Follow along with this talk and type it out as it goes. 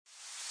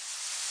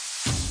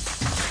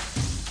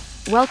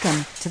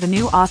Welcome to the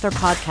New Author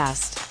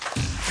Podcast,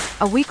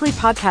 a weekly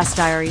podcast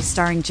diary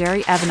starring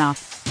Jerry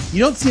Evanoff.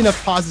 You don't see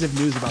enough positive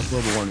news about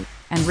global warming.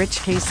 And Rich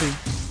Casey.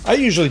 I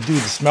usually do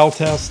the smell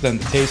test, then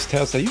the taste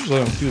test. I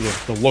usually don't do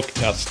the look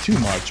test too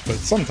much, but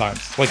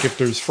sometimes, like if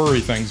there's furry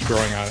things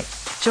growing on it.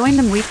 Join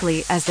them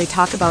weekly as they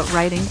talk about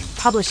writing,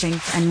 publishing,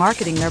 and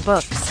marketing their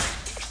books.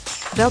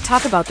 They'll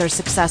talk about their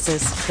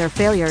successes, their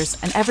failures,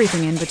 and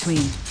everything in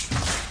between.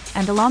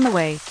 And along the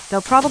way,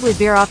 they'll probably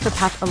veer off the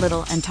path a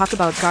little and talk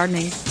about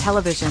gardening,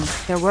 television,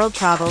 their world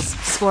travels,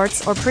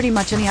 sports, or pretty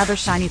much any other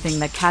shiny thing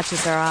that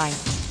catches their eye.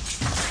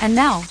 And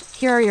now,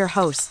 here are your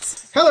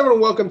hosts. Hello,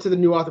 everyone. Welcome to the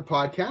New Author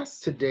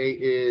Podcast. Today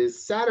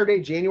is Saturday,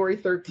 January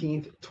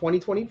 13th,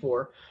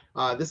 2024.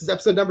 This is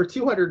episode number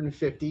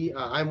 250.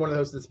 I'm one of the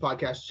hosts of this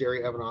podcast,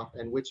 Jerry Evanoff,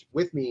 and which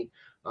with me,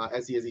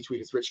 as he is each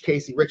week, is Rich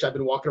Casey. Rich, I've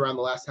been walking around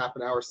the last half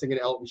an hour singing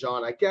Elton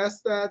John. I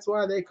guess that's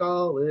why they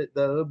call it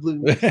the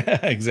blues.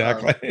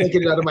 Exactly. Can't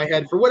get it out of my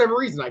head for whatever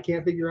reason. I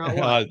can't figure out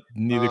why.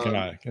 Neither can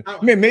I.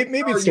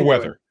 Maybe it's the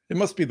weather. It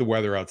must be the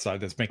weather outside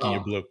that's making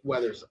you blue.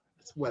 Weather's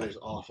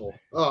awful.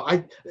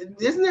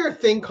 Isn't there a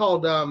thing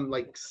called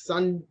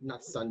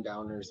not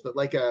sundowners, but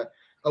like a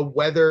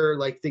weather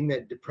like thing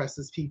that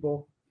depresses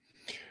people?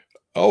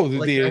 Oh,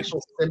 like the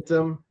actual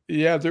symptom.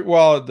 Yeah,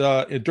 during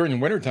the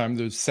wintertime,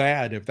 there's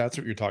SAD, if that's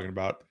what you're talking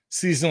about.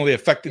 Seasonally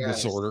affected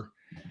disorder.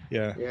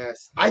 Yeah.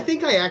 Yes. I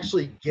think I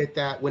actually get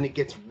that when it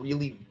gets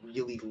really,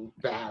 really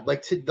bad.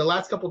 Like the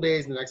last couple of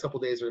days and the next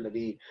couple of days are going to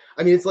be,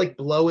 it's like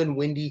blowing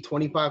windy,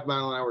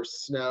 25-mile-an-hour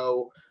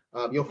snow.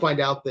 You'll find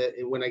out that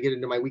when I get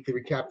into my weekly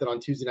recap that on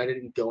Tuesday night I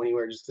didn't go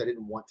anywhere just because I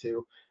didn't want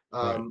to.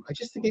 Right. I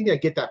just think maybe I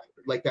get that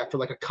for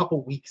like a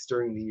couple weeks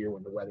during the year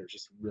when the weather's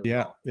just really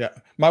hot. Yeah.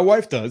 My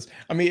wife does.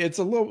 It's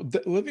a little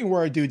living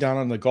where I do down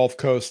on the Gulf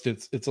Coast.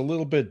 It's a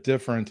little bit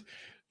different.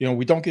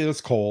 We don't get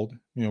as cold.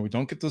 We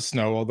don't get the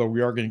snow, although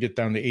we are going to get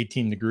down to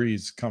 18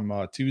 degrees come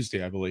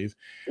Tuesday, I believe.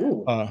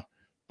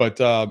 But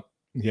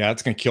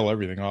it's going to kill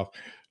everything off.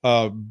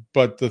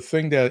 But the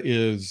thing that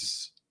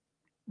is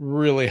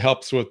really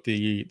helps with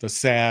the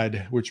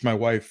SAD, which my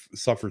wife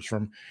suffers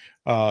from,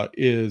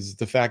 is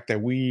the fact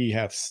that we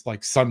have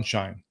like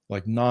sunshine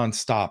like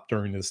nonstop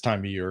during this time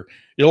of year.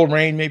 It'll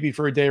rain maybe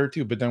for a day or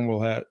two, but then we'll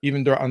have,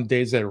 even on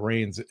days that it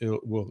rains,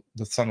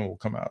 the sun will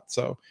come out.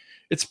 So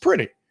it's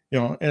pretty,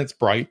 and it's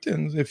bright.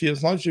 And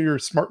as long as you're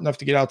smart enough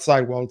to get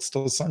outside while it's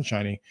still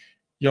sunshiny,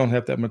 you don't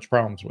have that much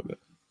problems with it.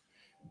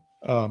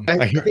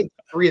 I think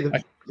three of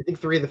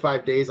the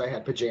 5 days I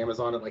had pajamas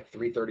on at like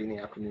 3:30 in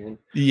the afternoon.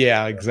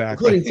 Yeah,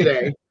 exactly. Including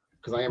today,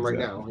 because I am right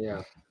now.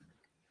 Yeah.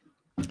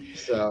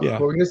 So what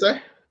were we gonna say?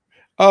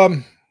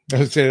 I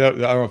would say that, I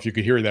don't know if you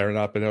could hear that or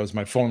not, but that was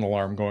my phone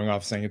alarm going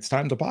off saying it's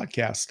time to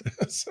podcast.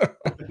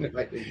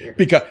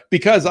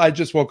 because I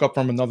just woke up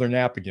from another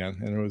nap again,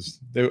 and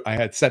I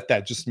had set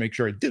that just to make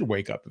sure I did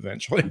wake up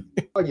eventually.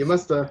 Oh, you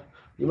must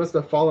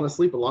have fallen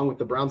asleep along with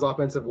the Browns'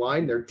 offensive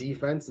line, their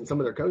defense, and some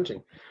of their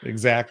coaching.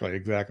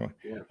 Exactly.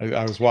 Yeah.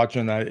 I was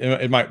watching that,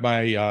 and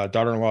my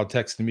daughter-in-law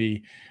texted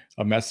me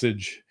a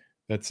message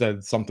that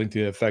said something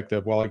to the effect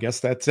of, well, I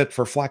guess that's it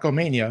for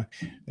Flacco-mania.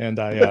 And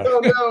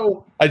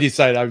I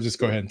decided I would just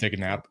go ahead and take a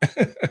nap.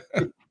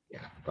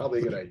 Yeah, probably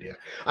a good idea.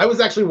 I was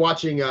actually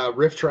watching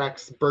Riff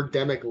Tracks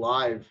Birdemic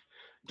live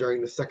during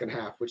the second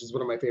half, which is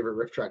one of my favorite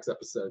Riff Tracks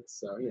episodes.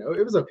 So,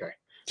 it was okay.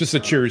 Just to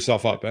cheer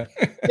yourself up, eh?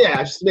 Yeah,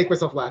 just to make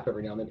myself laugh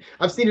every now and then.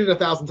 I've seen it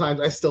 1,000 times.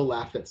 I still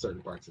laugh at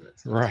certain parts of it.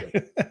 So right.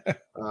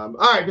 All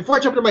right, before I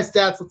jump into my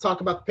stats, let's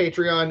talk about the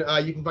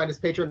Patreon. You can find us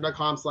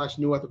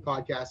patreon.com/New Author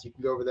Podcast. You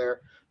can go over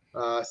there.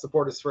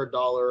 Support us for $1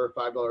 or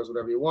 $5,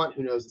 whatever you want.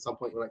 Who knows, at some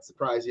point we might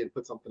surprise you and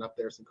put something up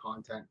there, some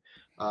content.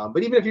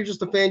 But even if you're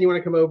just a fan, you want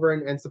to come over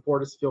and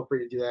support us, feel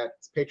free to do that.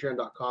 It's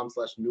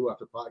patreon.com/New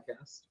Author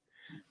Podcast.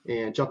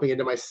 And jumping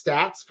into my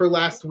stats for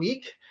last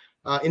week,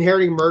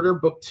 Inheriting Murder,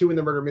 book 2 in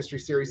the Murder Mystery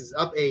series, is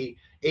up a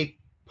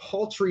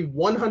paltry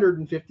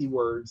 150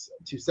 words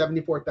to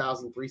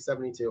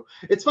 74,372.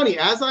 It's funny,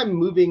 as I'm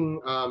moving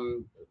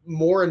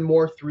more and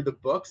more through the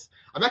books,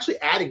 I'm actually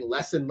adding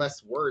less and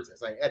less words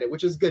as I edit,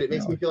 which is good. It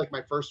makes me feel like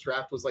my first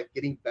draft was like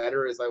getting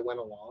better as I went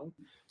along.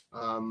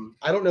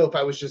 I don't know if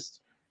I was just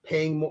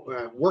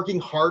working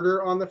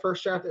harder on the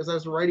first draft as I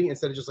was writing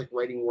instead of just like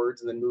writing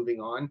words and then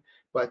moving on.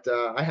 But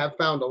I have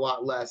found a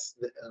lot less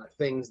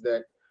things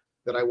that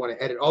I want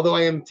to edit. Although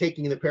I am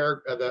taking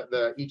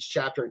the each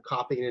chapter and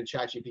copying it in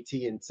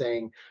ChatGPT and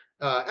saying,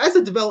 as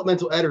a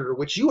developmental editor,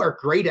 which you are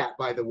great at,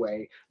 by the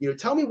way,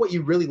 tell me what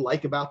you really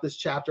like about this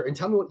chapter and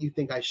tell me what you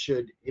think I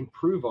should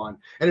improve on.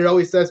 And it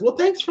always says, well,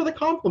 thanks for the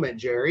compliment,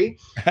 Jerry.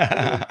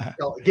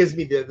 It gives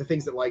me the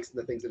things it likes and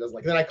the things it doesn't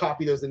like. And then I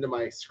copy those into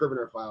my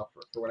Scrivener file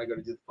for when I go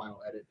to do the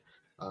final edit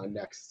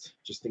next,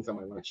 just things I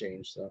might want to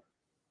change. So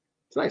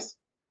it's nice.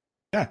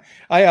 Yeah.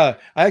 I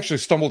actually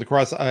stumbled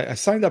across, I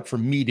signed up for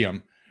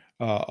Medium,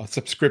 a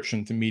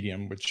subscription to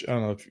Medium, which I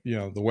don't know if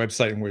the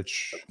website in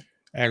which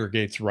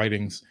aggregates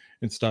writings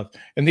and stuff,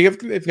 and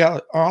they've got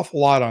an awful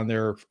lot on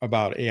there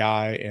about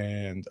AI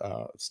and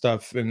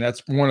stuff, and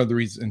that's one of the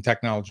reasons in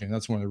technology, and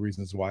that's one of the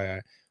reasons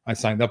why I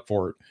signed up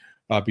for it.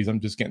 because I'm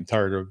just getting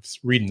tired of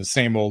reading the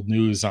same old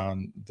news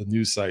on the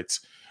news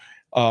sites.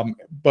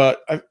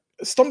 But I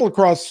stumbled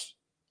across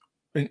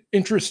an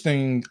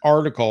interesting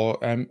article,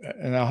 and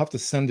I'll have to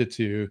send it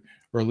to you,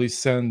 or at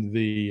least send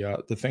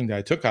the thing that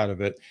I took out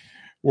of it,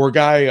 where a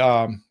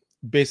guy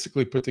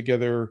basically put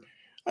together,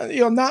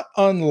 not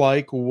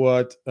unlike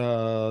what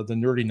the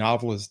nerdy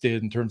novelist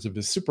did in terms of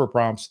his super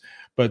prompts,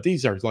 but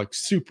these are like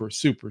super,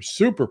 super,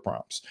 super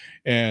prompts,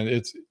 and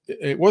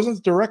it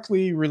wasn't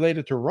directly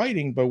related to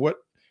writing, but what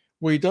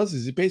he does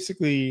is he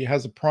basically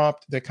has a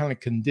prompt that kind of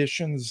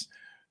conditions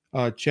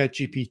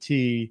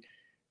ChatGPT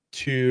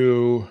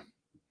to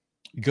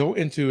go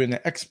into an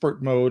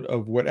expert mode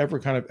of whatever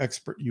kind of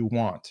expert you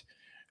want,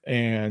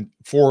 and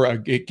for a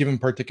given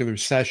particular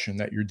session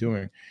that you're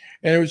doing.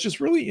 And it was just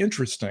really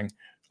interesting.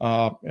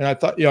 And I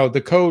thought,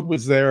 the code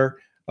was there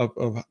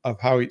of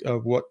how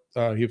of what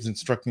he was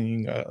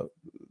instructing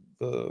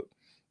the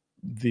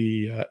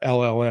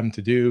LLM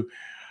to do.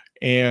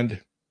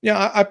 And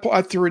yeah,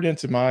 I threw it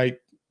into my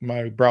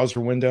browser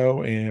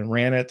window and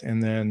ran it,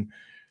 and then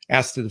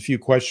asked it a few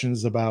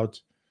questions about,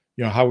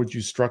 how would you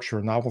structure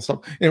a novel stuff?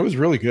 And it was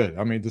really good.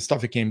 I mean, the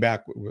stuff that came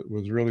back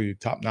was really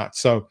top notch.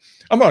 So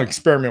I'm going to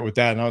experiment with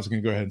that, and I was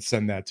going to go ahead and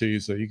send that to you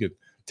so you could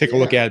take a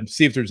look at it and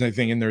see if there's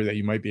anything in there that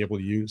you might be able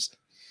to use.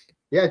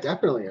 Yeah,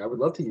 definitely. I would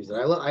love to use it.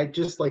 I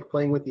just like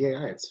playing with the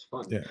AI. It's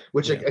fun. Yeah.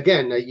 Which,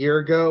 again, a year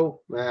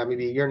ago,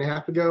 maybe a year and a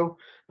half ago,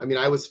 I mean,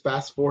 I was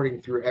fast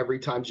forwarding through every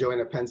time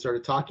Joanna Penn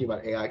started talking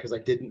about AI because I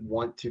didn't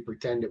want to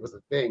pretend it was a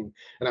thing,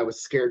 and I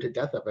was scared to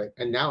death of it.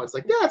 And now it's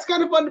like, yeah, it's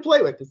kind of fun to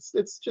play with.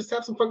 It's just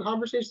have some fun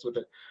conversations with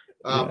it.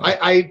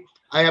 I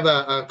have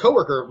a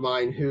coworker of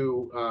mine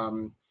who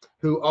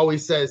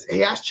always says,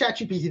 "Hey, ask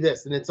ChatGPT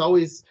this," and it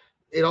always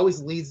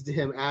leads to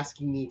him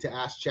asking me to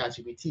ask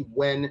ChatGPT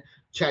when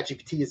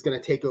ChatGPT is going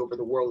to take over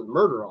the world and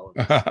murder all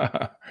of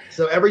us.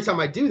 So every time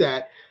I do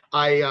that,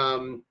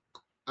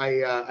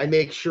 I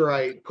make sure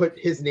I put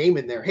his name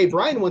in there. Hey,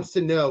 Brian wants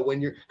to know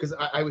when you're, because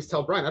I always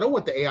tell Brian, I don't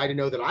want the AI to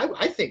know that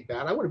I think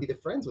that. I want to be the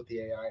friends with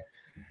the AI.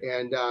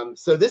 And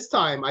so this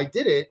time I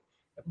did it,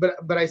 but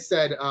I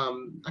said,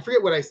 I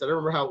forget what I said. I don't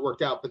remember how it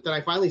worked out, but then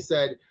I finally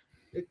said,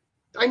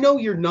 I know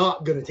you're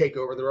not going to take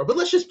over the world, but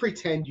let's just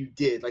pretend you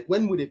did. Like,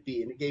 when would it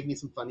be? And it gave me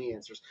some funny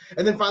answers.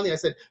 And then finally I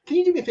said, can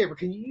you do me a favor?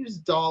 Can you use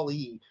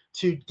DALL-E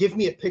to give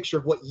me a picture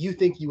of what you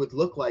think you would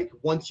look like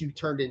once you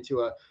turned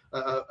into a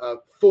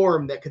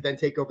form that could then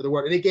take over the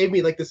world? And it gave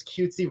me like this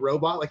cutesy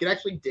robot. Like, it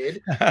actually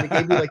did. And it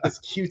gave me like this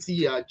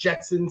cutesy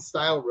Jetson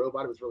style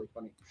robot. It was really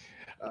funny.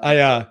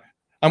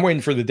 I'm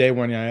waiting for the day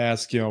when I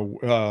ask,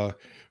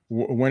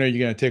 when are you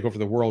going to take over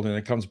the world? And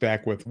it comes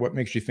back with, what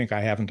makes you think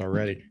I haven't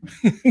already?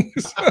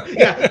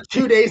 Yeah,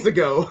 2 days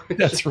ago.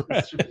 That's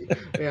right.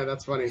 Yeah,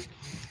 that's funny.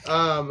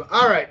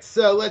 All right,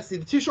 so let's see.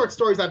 The two short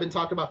stories I've been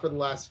talking about for the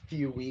last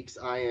few weeks,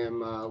 I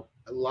am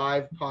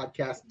live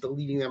podcast,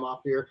 deleting them off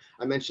here.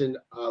 I mentioned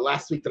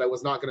last week that I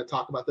was not going to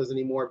talk about those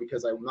anymore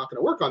because I'm not going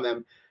to work on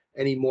them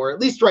anymore, at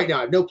least right now.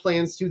 I have no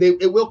plans to.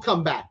 It will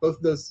come back. Both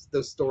of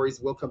those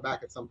stories will come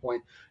back at some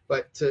point.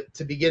 But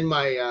to begin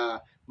my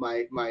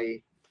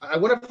I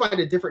want to find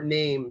a different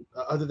name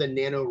other than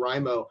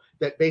NaNoWriMo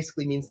that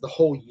basically means the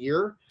whole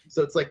year.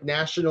 So it's like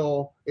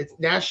national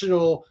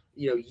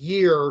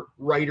year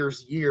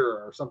writer's year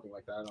or something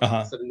like that.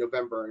 Instead of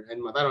November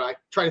and month. I don't know. I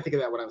tried to think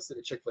of that when I was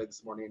sitting at Chick-fil-A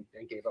this morning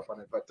and gave up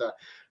on it. But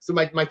so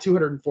my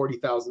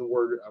 240,000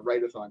 word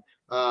write-a-thon.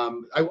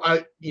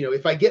 I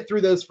if I get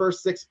through those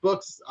first 6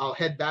 books, I'll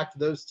head back to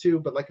those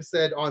 2. But like I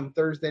said, on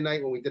Thursday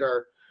night when we did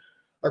our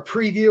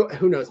preview,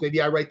 who knows,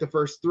 maybe I write the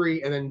first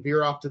 3 and then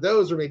veer off to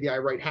those, or maybe I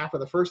write half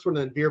of the first one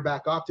and then veer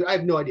back off to, I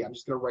have no idea. I'm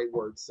just going to write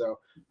words. So,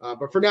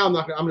 but for now, I'm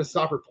going to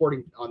stop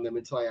reporting on them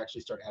until I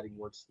actually start adding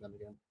words to them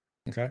again.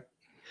 Okay.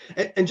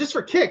 And just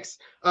for kicks,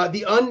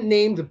 the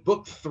unnamed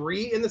book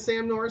 3 in the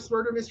Sam Norris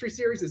murder mystery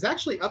series is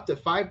actually up to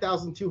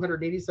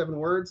 5,287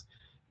 words,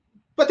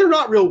 but they're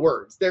not real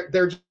words.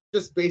 They're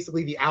just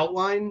basically the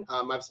outline.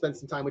 I've spent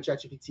some time with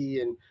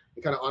ChatGPT and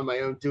kind of on my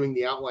own doing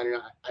the outline,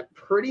 and I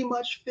pretty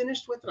much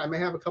finished with it. I may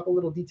have a couple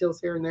little details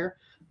here and there,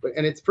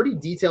 and it's pretty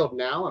detailed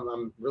now.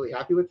 I'm really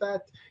happy with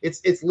that.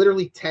 It's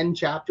literally 10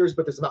 chapters,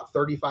 but there's about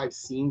 35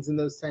 scenes in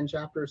those 10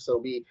 chapters, so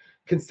it'll be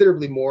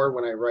considerably more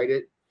when I write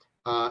it.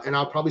 And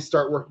I'll probably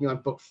start working on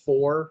book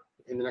 4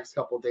 in the next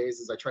couple of days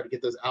as I try to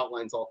get those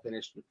outlines all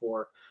finished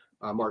before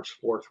March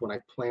 4th, when I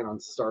plan on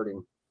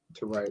starting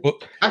to write. Well,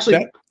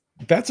 actually,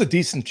 that's a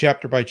decent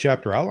chapter by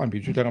chapter outline,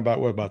 because you're talking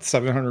about about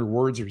 700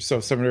 words or so,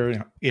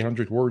 700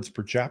 800 words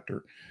per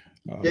chapter.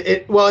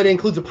 It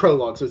includes a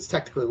prologue, so it's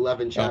technically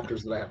 11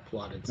 chapters that I have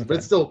plotted. So, but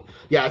it's still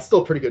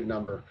a pretty good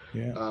number.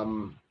 Yeah.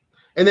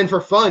 And then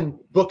for fun,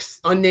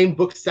 unnamed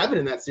book 7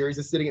 in that series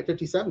is sitting at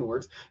 57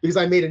 words because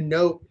I made a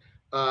note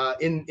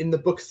in the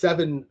book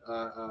 7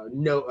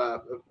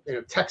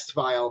 text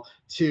file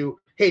to,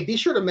 hey, be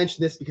sure to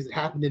mention this because it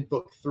happened in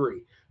book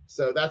 3.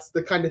 So that's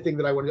the kind of thing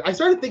that I wanted. I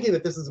started thinking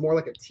that this is more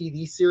like a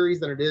TV series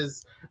than it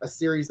is a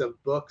series of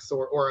books,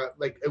 or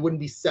like it wouldn't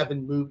be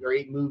 7 or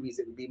 8 movies.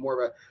 It would be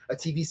more of a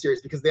TV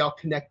series because they all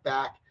connect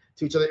back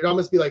to each other. It'd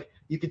almost be like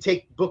you could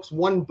take books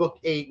 1, book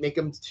 8, make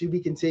them to be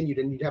continued,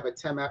 and you'd have a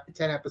 10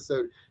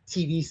 episode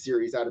TV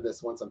series out of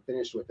this once I'm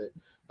finished with it.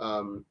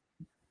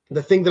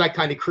 The thing that I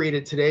kind of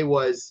created today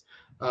was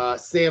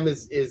Sam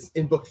is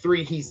in book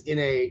 3. He's in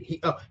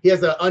he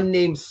has an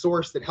unnamed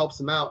source that helps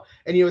him out,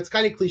 and it's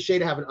kind of cliche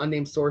to have an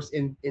unnamed source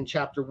in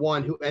chapter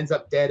 1 who ends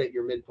up dead at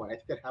your midpoint. I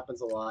think that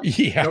happens a lot.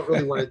 Yeah. I don't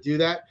really want to do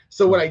that.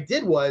 So what I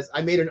did was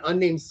I made an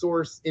unnamed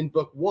source in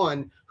book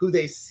 1 who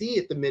they see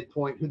at the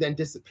midpoint, who then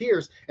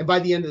disappears, and by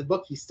the end of the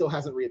book he still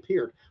hasn't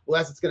reappeared. Well,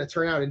 as it's going to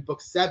turn out, in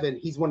book 7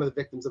 he's one of the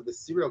victims of the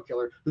serial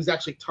killer who's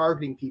actually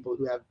targeting people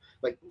who have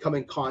come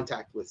in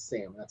contact with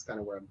Sam. That's kind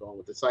of where I'm going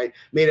with it. So I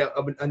made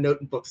a note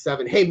in book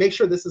 7. Hey, make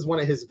sure this is one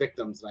of his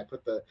victims, and I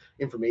put the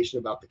information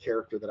about the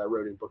character that I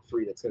wrote in book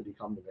 3 that's going to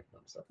become the victim.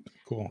 So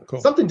cool.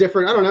 Something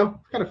different. I don't know.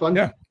 Kind of fun.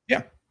 Yeah.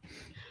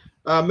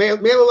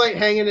 MailerLite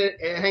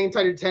hanging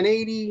tight at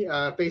 1080.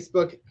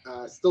 Facebook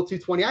still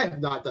 220. I have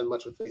not done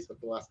much with Facebook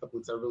the last couple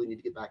weeks. I really need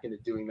to get back into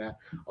doing that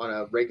on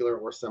a regular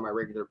or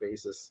semi-regular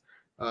basis.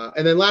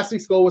 And then last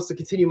week's goal was to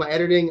continue my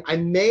editing. I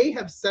may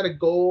have set a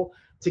goal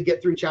to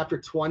get through chapter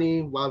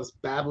 20 while I was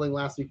babbling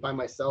last week by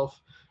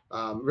myself.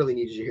 Really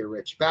needed you here,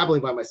 Rich.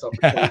 Babbling by myself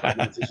for 25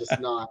 minutes is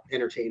just not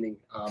entertaining.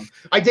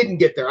 I didn't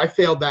get there. I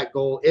failed that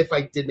goal. If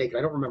I did make it,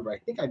 I don't remember. I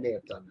think I may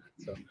have done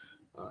that. So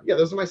yeah,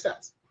 those are my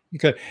stats.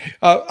 Okay.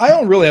 I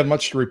don't really have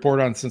much to report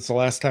on since the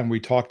last time we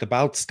talked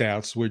about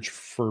stats, which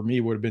for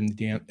me would have been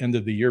the end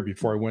of the year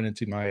before I went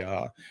into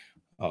my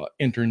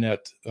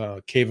internet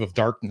cave of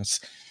darkness.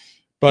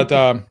 But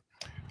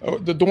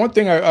the one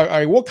thing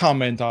I will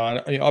comment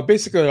on,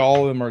 basically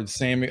all of them are the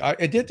same.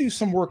 I did do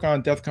some work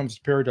on Death Comes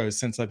to Paradise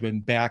since I've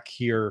been back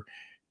here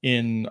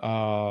in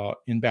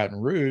Baton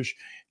Rouge,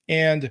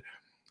 and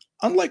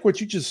unlike what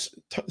you just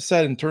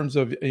said in terms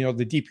of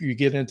the deeper you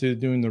get into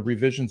doing the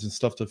revisions and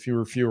stuff, the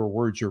fewer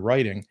words you're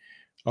writing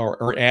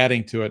or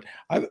adding to it.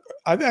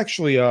 I've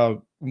actually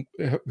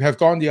have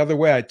gone the other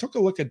way. I took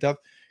a look at Death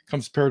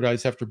Comes to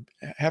Paradise after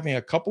having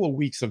a couple of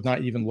weeks of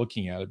not even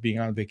looking at it, being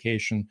on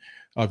vacation,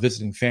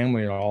 visiting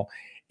family and all,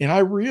 and I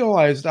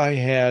realized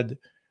I'd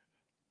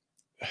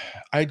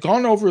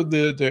gone over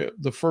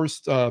the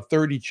first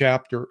 30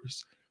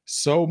 chapters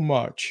so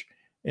much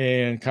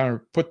and kind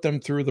of put them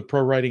through the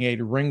Pro Writing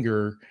Aid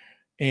ringer,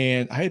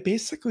 and I had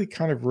basically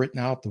kind of written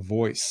out the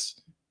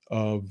voice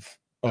of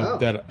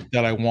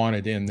that I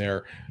wanted in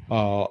there,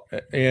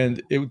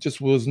 and it just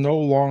was no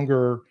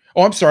longer.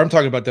 Oh, I'm sorry. I'm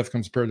talking about Death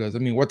Comes to Paradise. I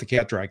mean, What the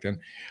Cat Dragged In.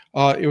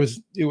 It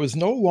was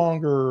no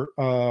longer.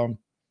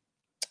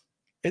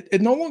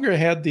 It no longer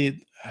had the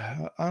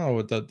I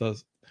don't know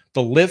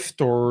the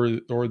lift or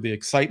the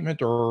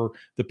excitement or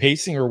the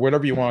pacing or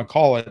whatever you want to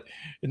call it.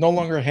 It no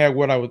longer had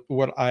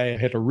what I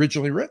had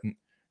originally written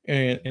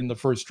in the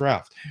first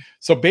draft.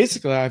 So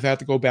basically, I've had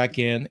to go back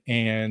in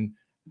and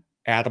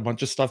add a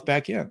bunch of stuff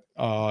back in,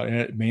 and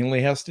it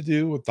mainly has to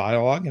do with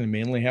dialogue, and it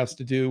mainly has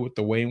to do with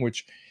the way in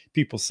which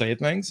people say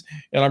things.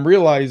 And I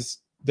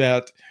realized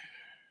that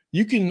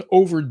you can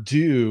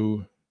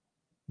overdo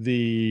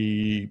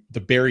the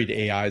buried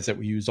AIs that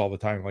we use all the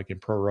time, like in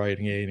Pro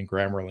Writing Aid and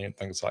Grammarly and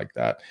things like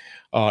that.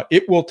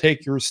 It will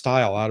take your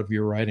style out of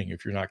your writing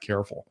if you're not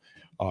careful,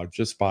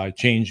 just by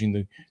changing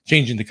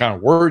the kind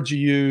of words you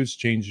use,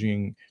 trying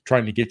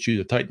to get you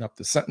to tighten up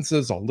the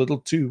sentences a little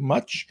too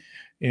much.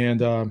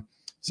 And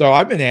so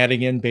I've been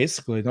adding in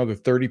basically another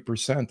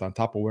 30% on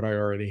top of what I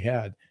already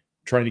had,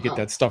 trying to get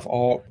that stuff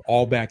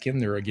all back in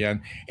there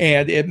again.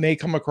 And it may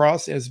come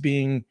across as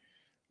being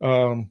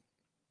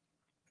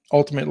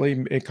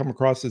ultimately it come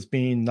across as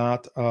being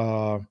not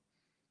I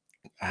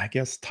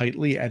guess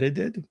tightly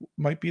edited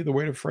might be the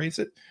way to phrase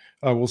it.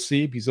 We'll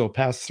see, because it'll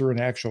pass through an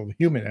actual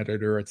human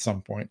editor at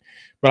some point.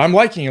 But I'm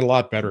liking it a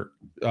lot better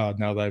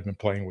now that I've been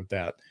playing with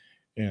that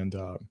and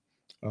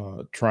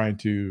trying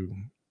to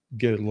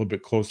get a little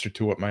bit closer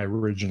to what my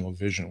original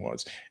vision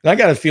was. And I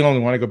got a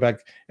feeling when I go back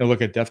and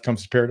look at Death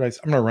Comes to Paradise,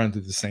 I'm going to run into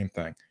the same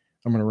thing.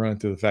 I'm going to run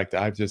into the fact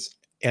that I've just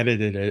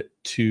edited it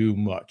too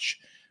much.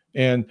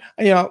 And,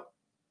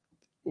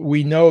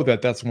 we know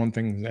that that's one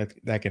thing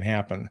that can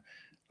happen.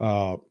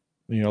 A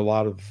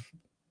lot of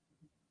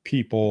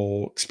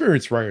people,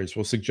 experienced writers,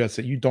 will suggest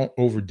that you don't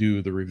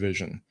overdo the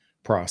revision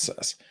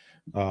process.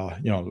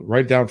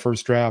 Write down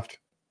first draft,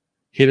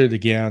 hit it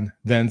again,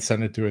 then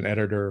send it to an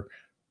editor,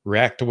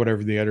 react to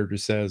whatever the editor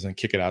says, and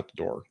kick it out the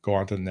door. Go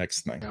on to the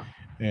next thing. Yeah.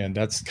 And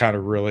that's kind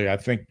of really, I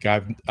think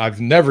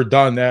I've never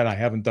done that. I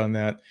haven't done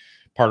that.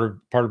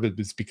 Part of it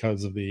is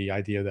because of the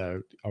idea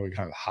that I would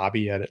kind of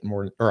hobby edit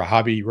more, or a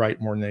hobby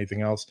write more than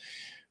anything else.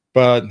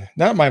 But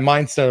now my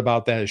mindset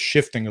about that is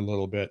shifting a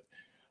little bit.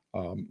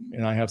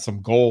 And I have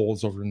some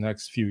goals over the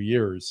next few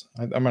years.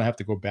 I'm going to have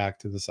to go back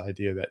to this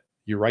idea that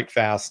you write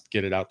fast,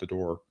 get it out the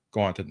door,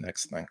 go on to the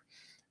next thing,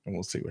 and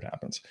we'll see what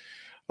happens.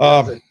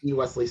 That's a E.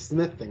 Wesley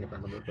Smith thing, if I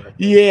remember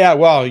correctly. Yeah,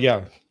 well,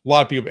 yeah. A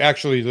lot of people,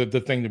 actually,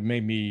 the thing that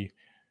made me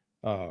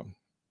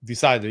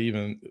decide to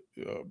even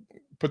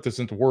put this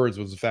into words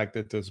was the fact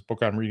that this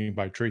book I'm reading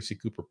by Tracy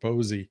Cooper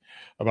Posey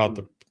about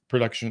the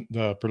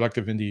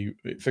productive indie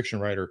fiction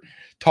writer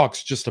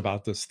talks just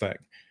about this thing.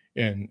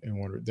 and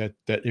wonder that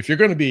if you're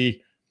going to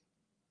be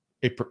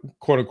a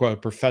quote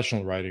unquote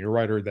professional writer, a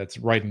writer that's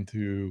writing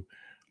to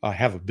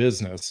have a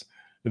business,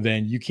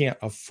 then you can't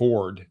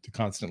afford to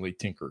constantly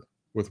tinker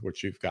with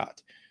what you've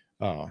got.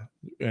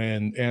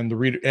 And the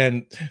reader,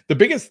 and the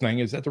biggest thing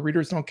is that the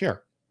readers don't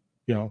care,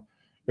 you know,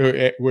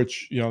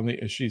 which, you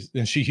know,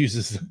 she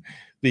uses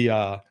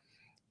the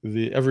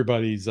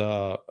everybody's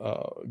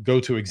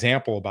go-to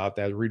example about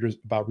that,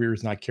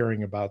 readers not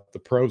caring about the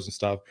prose and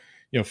stuff,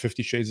 you know,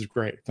 50 Shades of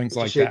Grey, things 50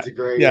 like Shades that. of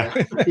Grey,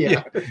 Yeah.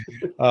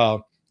 yeah.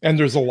 And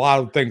there's a lot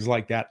of things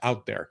like that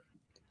out there.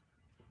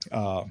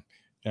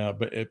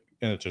 But it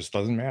just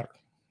doesn't matter.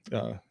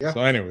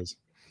 So anyways,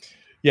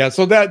 yeah,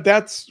 so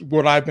that's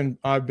what I've been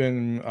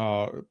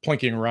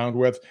plinking around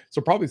with.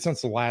 So probably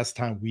since the last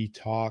time we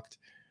talked,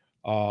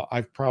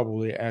 I've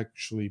probably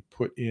actually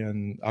put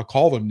in, I'll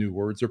call them new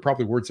words. They're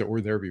probably words that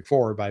were there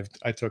before, but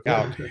I took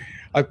out.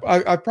 I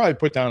probably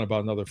put down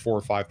about another 4,000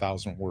 or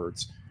 5,000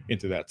 words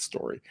into that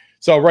story.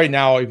 So right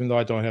now, even though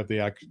I don't have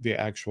the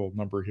actual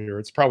number here,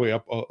 it's probably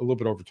up a little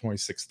bit over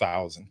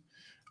 26,000.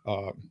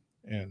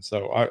 And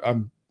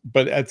so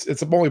but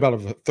it's only about a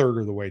third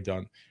of the way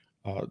done.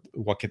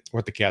 What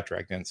the cat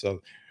dragged in.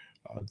 So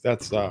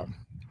that's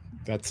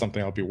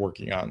something I'll be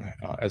working on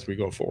as we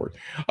go forward.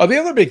 The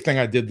other big thing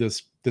I did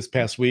this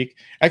past week,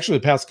 actually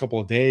the past couple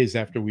of days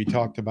after we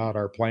talked about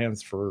our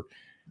plans for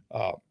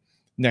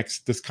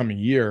this coming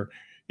year,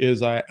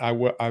 is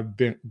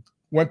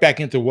went back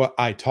into what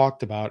I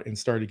talked about and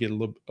started to get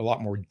a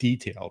lot more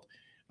detailed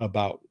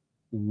about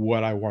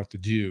what I want to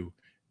do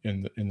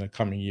in the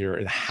coming year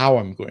and how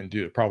I'm going to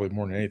do it, probably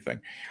more than anything.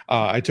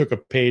 I took a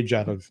page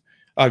out of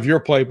your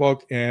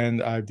playbook,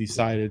 and I've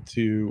decided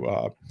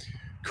to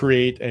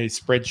create a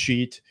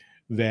spreadsheet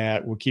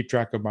that will keep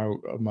track of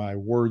my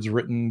words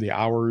written, the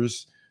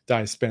hours that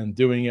I spend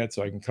doing it,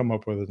 so I can come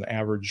up with an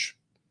average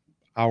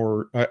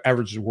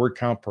word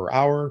count per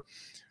hour.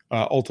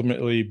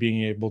 Ultimately,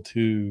 being able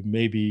to,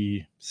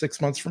 maybe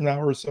 6 months from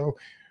now or so,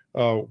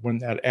 when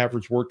that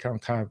average word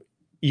count kind of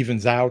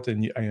evens out,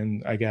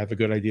 and I have a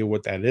good idea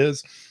what that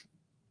is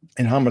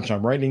and how much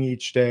I'm writing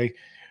each day,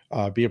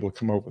 be able to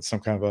come up with some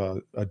kind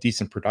of a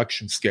decent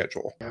production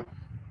schedule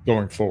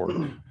going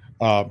forward.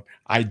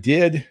 I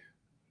did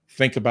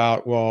think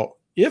about, well,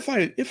 if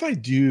I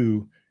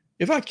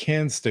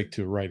can stick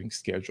to a writing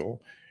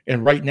schedule,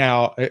 and right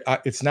now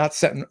it's not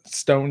set in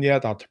stone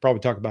yet. I'll probably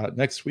talk about it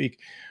next week,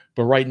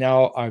 but right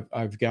now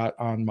I've got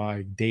on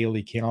my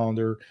daily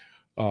calendar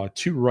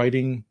 2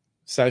 writing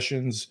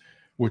sessions,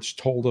 which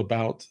told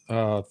about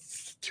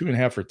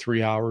 2.5 or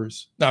 3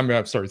 hours. No,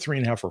 I'm sorry,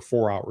 3.5 or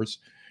 4 hours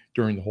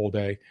during the whole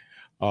day,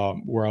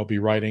 where I'll be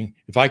writing.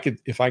 If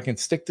I can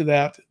stick to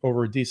that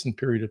over a decent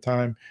period of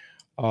time,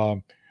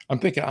 I'm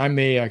thinking I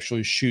may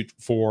actually shoot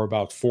for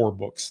about 4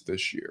 books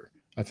this year.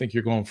 I think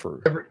you're going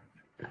for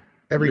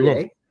every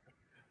day.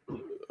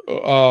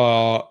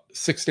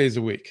 6 days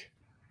a week.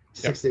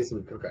 6 days a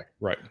week. Okay.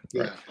 Right.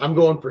 Yeah, right. I'm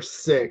going for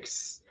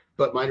 6,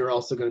 but mine are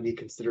also going to be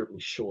considerably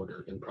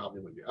shorter than probably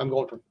would be. I'm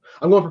going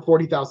for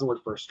 40,000 word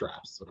first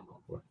drafts. That's what I'm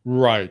going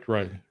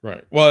for.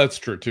 Right. Well, that's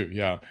true too.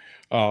 Yeah.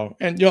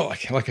 And you know,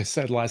 like I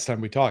said last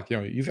time we talked, you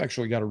know, you've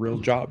actually got a real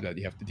job that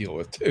you have to deal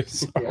with too.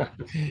 So,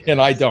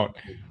 and I don't.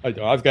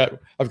 I've got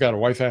a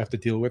wife I have to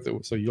deal with,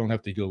 so you don't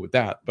have to deal with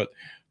that. But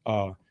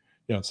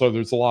you know, so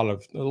there's a lot.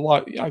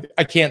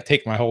 I can't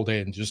take my whole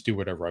day and just do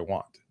whatever I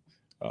want.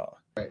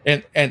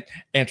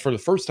 And for the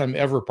first time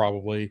ever,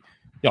 probably,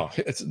 you know,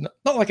 it's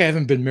not like I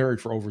haven't been married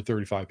for over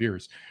 35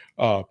 years.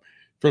 For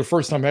the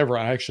first time ever,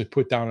 I actually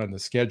put down on the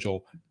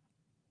schedule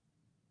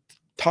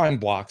time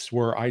blocks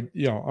where I'm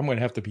going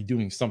to have to be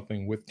doing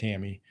something with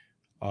Tammy,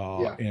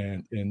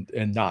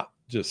 and not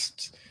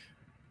just,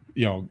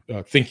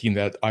 thinking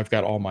that I've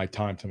got all my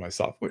time to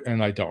myself,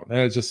 and I don't. And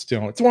it's just,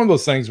 it's one of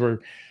those things where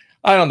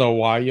I don't know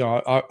why.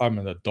 I'm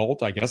an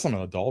adult. I guess I'm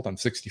an adult. I'm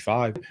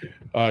 65.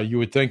 You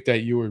would think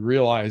that you would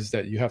realize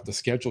that you have to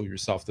schedule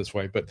yourself this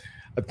way, but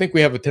I think we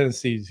have a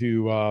tendency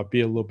to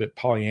be a little bit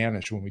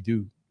Pollyannish when we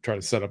do try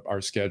to set up our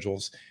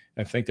schedules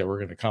and think that we're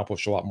going to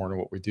accomplish a lot more than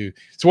what we do.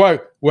 So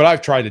what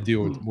I've tried to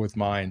do with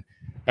mine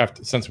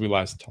since we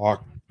last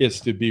talked is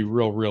to be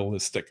real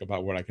realistic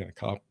about what I can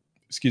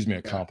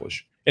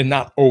accomplish, and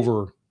not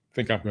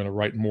think I'm going to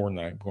write more than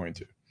I'm going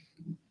to.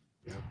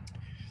 Yeah.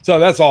 So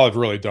that's all I've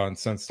really done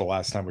since the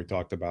last time we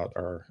talked about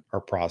our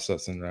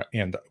process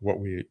and what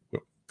we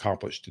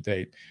accomplished to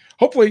date.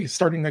 Hopefully,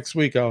 starting next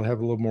week, I'll have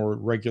a little more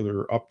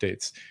regular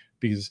updates,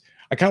 because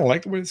I kind of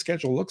like the way the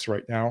schedule looks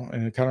right now,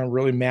 and it kind of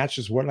really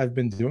matches what I've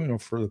been doing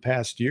for the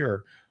past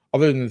year,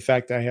 other than the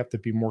fact that I have to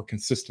be more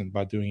consistent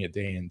by doing it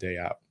day in, day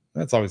out.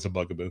 That's always a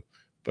bugaboo.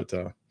 But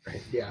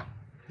yeah.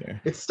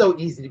 It's so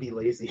easy to be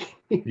lazy.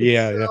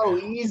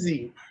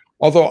 Easy.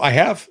 Although I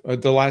have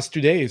the last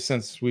 2 days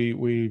since we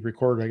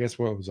recorded, I guess it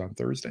was on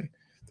Thursday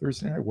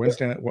night,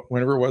 Wednesday night,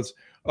 whenever it was.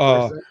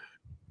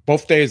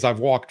 Both days I've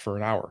walked for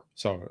an hour,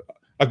 so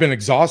I've been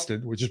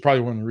exhausted, which is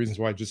probably one of the reasons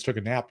why I just took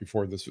a nap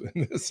before this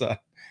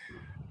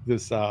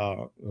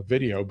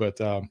video. But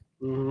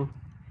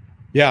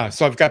yeah,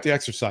 so I've got the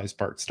exercise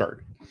part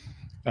started.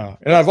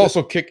 And I've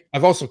also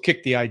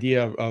kicked the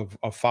idea of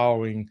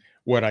following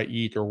what I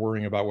eat or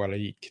worrying about what I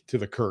eat to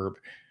the curb,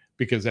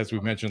 because as we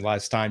mentioned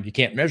last time, you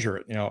can't measure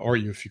it, or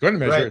if you're going to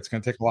measure Right. it, it's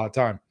going to take a lot of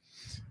time.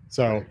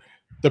 So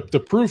Right. the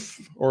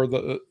proof, or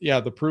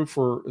the proof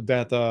for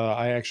that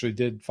I actually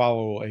did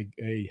follow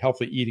a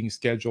healthy eating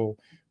schedule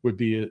would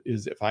be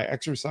is if I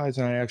exercise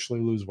and I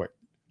actually lose weight,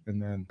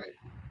 and then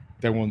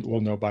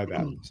we'll know by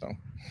that. So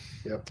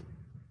Yep.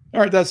 all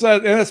right,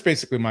 that's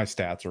basically my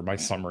stats or my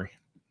summary.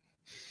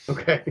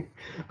 Okay.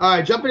 All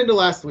right. Jumping into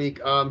last week.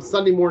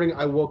 Sunday morning,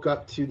 I woke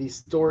up to the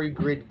Story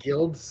Grid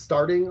Guild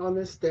starting on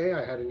this day.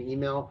 I had an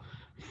email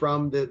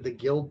from the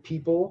guild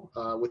people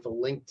with a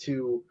link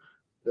to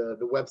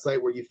the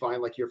website where you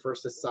find like your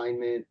first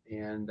assignment.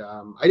 And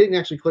I didn't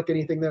actually click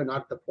anything though,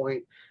 not at the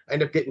point. I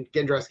ended up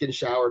getting dressed, getting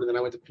showered, and then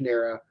I went to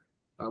Panera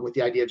with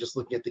the idea of just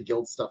looking at the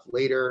guild stuff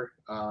later.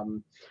 I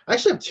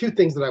actually have two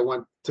things that I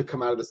want to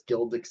come out of this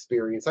guild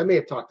experience. I may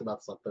have talked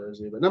about stuff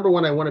Thursday, but number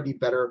one, I want to be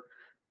better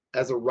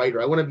as a writer.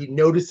 I want to be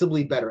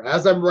noticeably better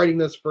as I'm writing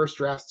those first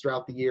drafts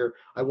throughout the year.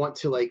 I want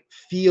to like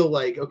feel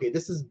like, okay,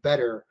 this is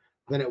better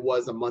than it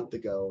was a month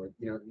ago. Or,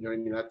 you know what I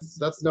mean?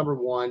 That's number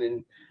one.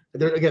 And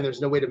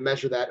there's no way to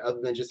measure that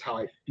other than just how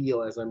I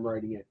feel as I'm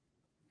writing it.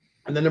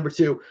 And then number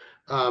two,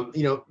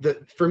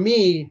 for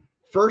me,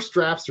 first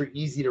drafts are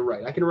easy to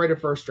write. I can write a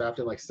first draft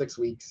in like 6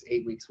 weeks,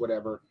 8 weeks,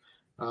 whatever.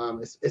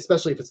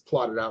 Especially if it's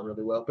plotted out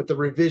really well. But the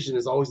revision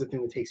is always the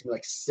thing that takes me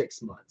like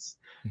 6 months.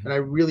 Mm-hmm. And I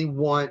really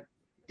want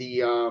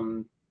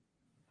the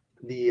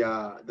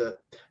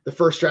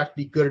first draft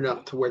be good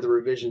enough to where the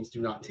revisions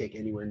do not take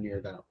anywhere near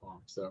that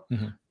long. So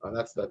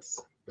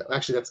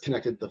that's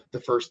connected the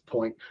first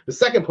point. The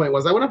second point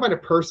was I want to find a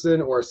person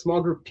or a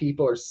small group of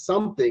people or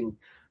something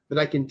that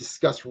I can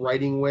discuss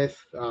writing with,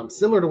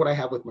 similar to what I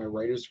have with my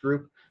writers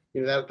group.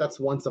 That's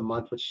once a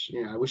month, which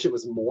I wish it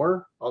was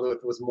more. Although if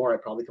it was more,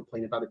 I'd probably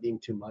complain about it being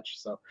too much.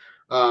 So,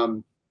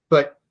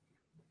 but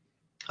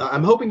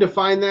I'm hoping to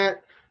find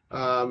that.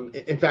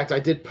 In fact, I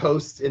did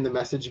post in the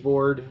message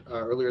board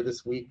earlier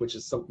this week, which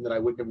is something that I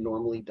wouldn't have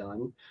normally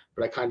done,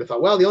 but I kind of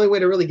thought, well, the only way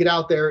to really get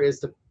out there is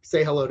to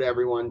say hello to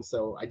everyone.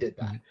 So I did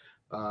that.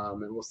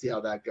 And we'll see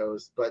how that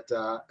goes. But,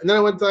 and then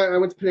I went to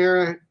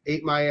Panera,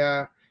 ate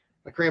my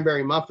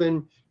cranberry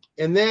muffin.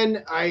 And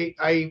then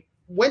I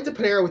went to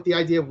Panera with the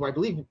idea of, I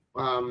believe,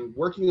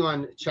 working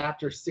on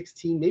chapter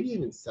 16, maybe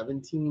even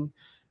 17.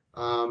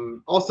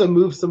 Also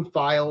moved some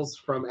files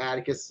from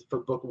Atticus for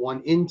book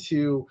 1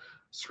 into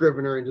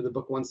Scrivener, into the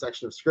book 1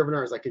 section of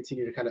Scrivener, as I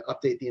continue to kind of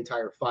update the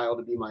entire file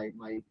to be my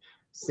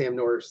Sam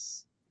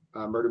Norris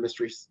murder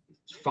mystery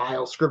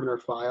file, Scrivener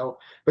file.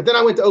 But then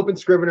I went to open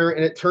Scrivener,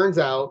 and it turns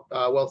out,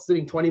 while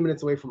sitting 20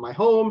 minutes away from my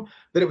home,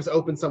 that it was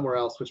open somewhere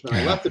else, which meant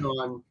I left it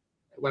on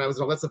when I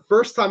was on. That's the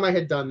first time I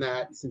had done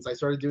that since I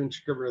started doing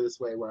Scrivener this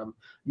way, where I'm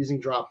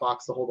using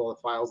Dropbox to hold all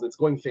the files, and it's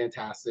going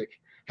fantastic.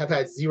 Have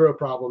had zero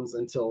problems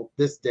until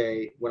this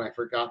day when I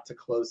forgot to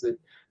close it,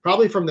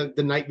 probably from the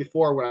night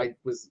before when I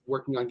was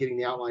working on getting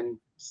the outline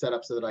set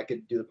up so that I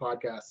could do the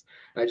podcast.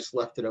 And I just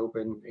left it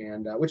open,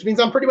 and which means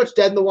I'm pretty much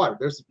dead in the water.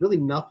 There's really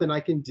nothing I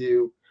can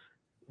do.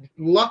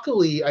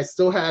 Luckily, I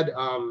still had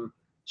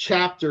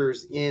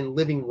chapters in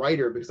Living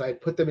Writer because I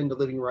had put them into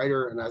Living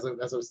Writer, and as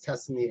I was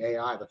testing the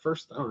AI, the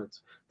first, I don't know,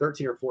 it's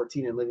 13 or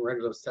 14 in Living Writer,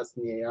 I was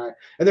testing the AI.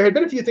 And there had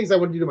been a few things I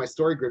wanted to do to my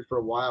story grid for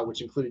a while,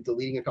 which included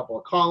deleting a couple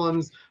of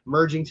columns,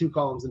 merging 2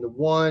 columns into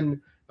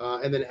one,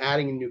 and then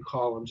adding a new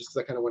column, just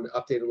because I kind of wanted to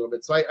update a little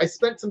bit. So I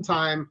spent some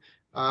time,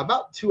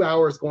 about 2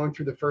 hours, going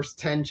through the first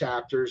 10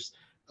 chapters,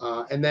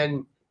 and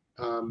then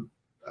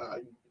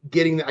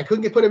I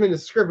couldn't put them into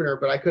Scrivener,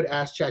 but I could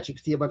ask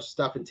ChatGPT a bunch of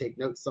stuff and take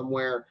notes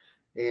somewhere.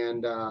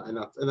 And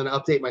then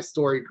update my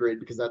story grid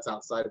because that's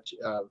outside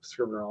of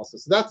Scrivener also.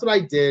 So that's what I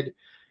did.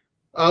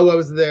 I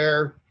was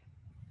there,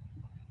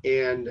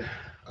 and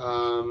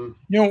one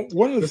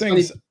of the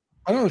things,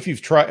 I don't know if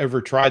you've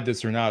ever tried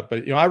this or not,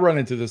 but I run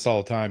into this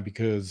all the time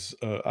because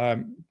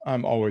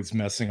I'm always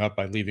messing up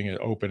by leaving it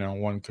open on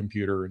one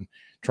computer and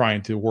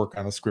trying to work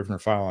on a Scrivener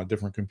file on a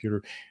different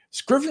computer.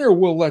 Scrivener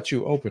will let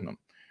you open them.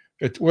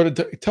 What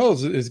it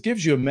tells is it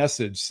gives you a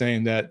message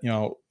saying that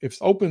if it's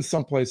open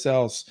someplace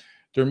else,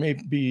 there may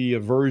be a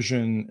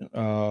version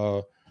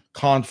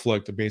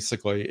conflict,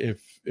 basically,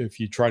 if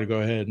you try to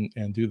go ahead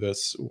and do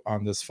this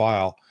on this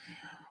file.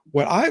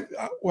 What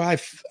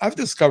I've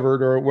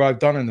discovered, or what I've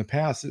done in the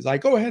past, is I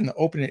go ahead and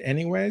open it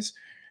anyways,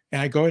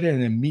 and I go ahead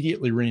and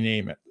immediately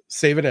rename it,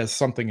 save it as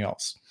something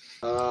else.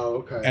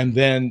 Oh, okay. And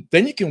then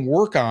you can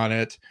work on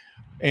it,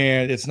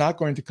 and it's not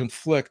going to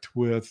conflict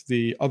with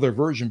the other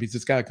version because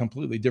it's got a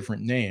completely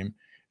different name.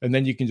 And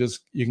then you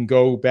can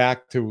go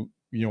back to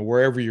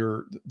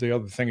wherever the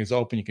other thing is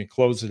open, you can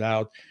close it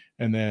out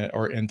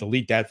and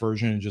delete that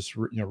version and just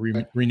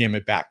rename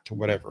it back to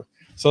whatever.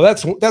 So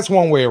that's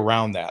one way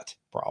around that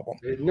problem.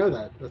 I didn't know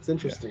that. That's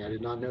interesting. Yeah. I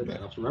did not know that.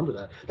 I'll have to remember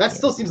that. That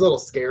still seems a little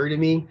scary to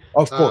me.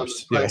 Of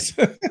course, yes.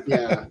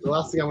 Yeah, the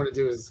last thing I want to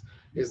do is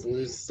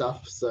lose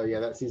stuff. So yeah,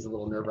 that seems a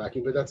little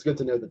nerve-wracking. But that's good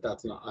to know that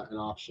that's not an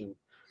option.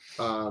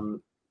 And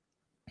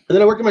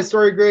then I worked in my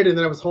story grid, and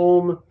then I was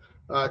home.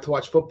 to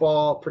watch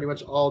football pretty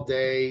much all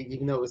day,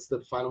 even though it was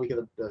the final week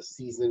of the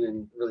season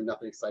and really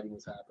nothing exciting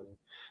was happening.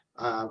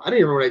 I don't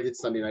even remember what I did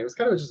Sunday night. It was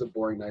kind of just a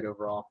boring night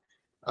overall.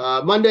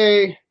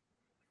 Monday,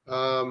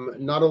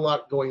 not a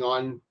lot going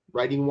on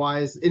writing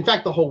wise. In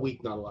fact, the whole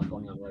week, not a lot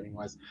going on writing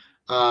wise.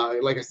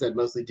 Like I said,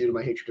 mostly due to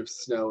my hatred of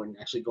snow and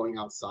actually going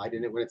outside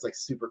in it when it's like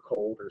super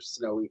cold or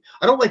snowy.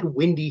 I don't like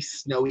windy,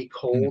 snowy,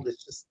 cold.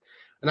 It's just,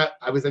 and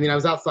I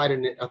was outside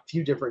in it a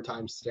few different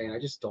times today, and I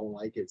just don't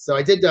like it. So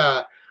I did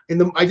I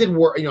did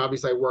work.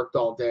 Obviously I worked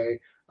all day.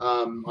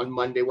 On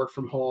Monday, work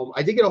from home.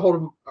 I did get a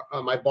hold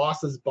of my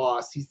boss's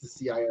boss. He's the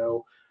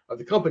CIO of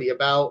the company,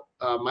 about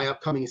my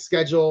upcoming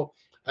schedule.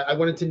 I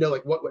wanted to know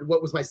like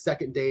what was my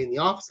second day in the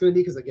office going to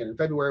be, because again in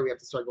February we have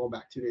to start going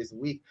back 2 days a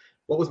week.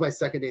 What was my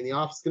second day in the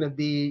office going to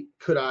be?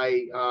 Could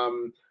I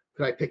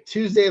pick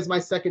Tuesday as my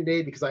second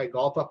day, because I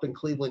golf up in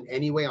Cleveland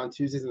anyway on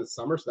Tuesdays in the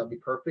summer, so that'd be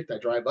perfect. I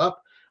drive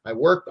up, I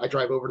work, I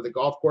drive over to the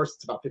golf course.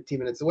 It's about 15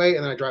 minutes away,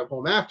 and then I drive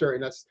home after,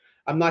 and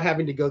I'm not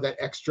having to go that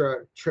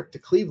extra trip to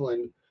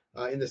Cleveland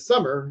in the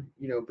summer,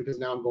 because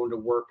now I'm going to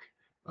work.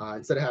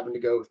 Instead of having to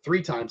go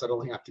 3 times, I'd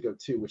only have to go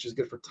 2, which is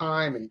good for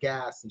time and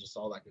gas and just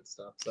all that good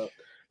stuff. So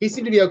he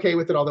seemed to be okay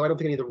with it, although I don't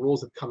think any of the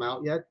rules have come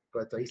out yet,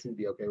 but he seemed to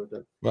be okay with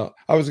it. Well,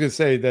 I was going to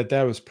say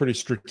that was pretty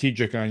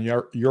strategic on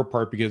your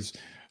part, because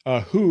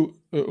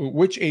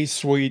which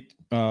A-suite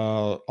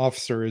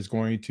officer is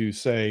going to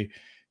say,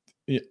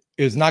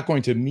 is not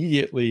going to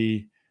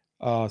immediately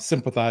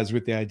sympathize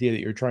with the idea that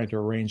you're trying to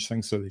arrange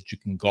things so that you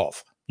can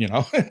golf.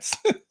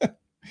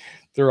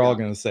 They're all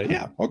going to say,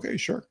 yeah, okay,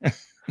 sure.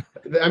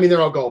 I mean,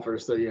 they're all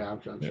golfers, so yeah,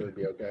 I'm sure it'd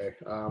be okay.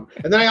 And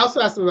then I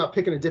also asked him about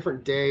picking a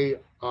different day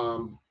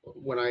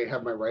when I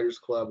have my writers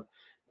club,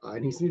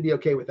 and he seemed to be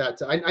okay with that.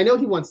 I know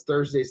he wants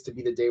Thursdays to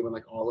be the day when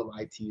like all of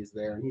IT is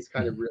there, and he's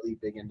kind of really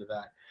big into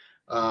that.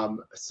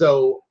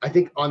 So I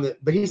think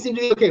but he seemed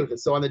to be okay with it.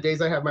 So on the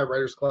days I have my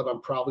writers club, I'm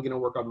probably going to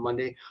work on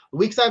Monday. The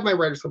weeks I have my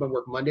writers club, I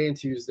work Monday and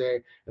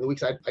Tuesday, and the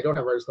weeks I don't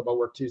have writers club, I'll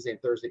work Tuesday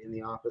and Thursday in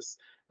the office.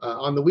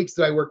 On the weeks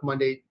that I work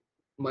Monday,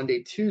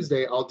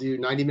 Tuesday, I'll do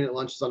 90-minute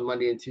lunches on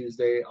Monday and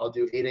Tuesday. I'll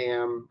do 8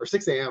 a.m. or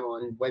 6 a.m.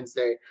 on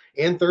Wednesday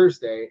and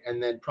Thursday,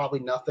 and then probably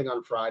nothing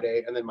on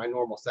Friday, and then my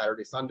normal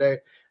Saturday, Sunday.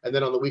 And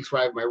then on the weeks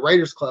where I have my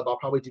writers club, I'll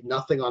probably do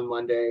nothing on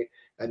Monday,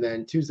 and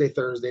then Tuesday,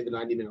 Thursday, the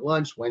 90-minute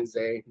lunch,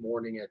 Wednesday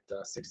morning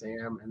at 6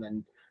 a.m., and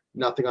then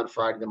nothing on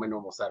Friday, then my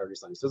normal Saturday,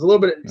 Sunday. So it's a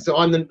little bit. So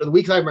on the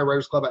weeks I have my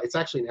writers club, it's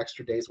actually an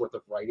extra day's worth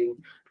of writing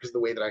because of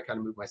the way that I kind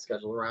of move my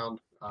schedule around.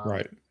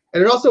 Right.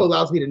 And it also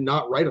allows me to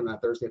not write on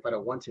that Thursday if I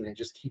don't want to, and it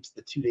just keeps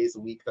the 2 days a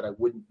week that I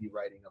wouldn't be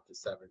writing up to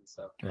 7.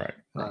 So right.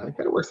 It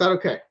kind of works out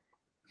okay.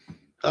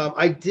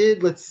 I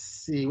did. Let's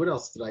see, what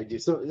else did I do?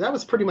 So that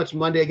was pretty much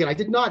Monday. Again, I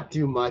did not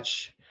do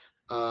much.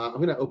 I'm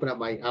going to open up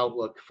my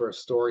Outlook for a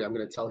story I'm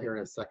going to tell here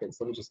in a second.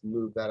 So let me just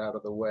move that out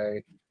of the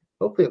way.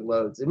 Hopefully it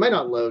loads. It might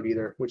not load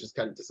either, which is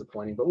kind of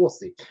disappointing, but we'll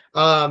see.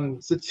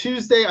 So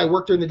Tuesday, I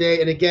worked during the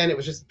day, and again, it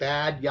was just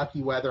bad,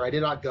 yucky weather. I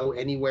did not go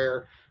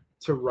anywhere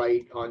to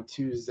write on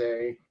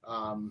Tuesday.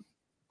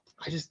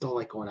 I just don't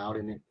like going out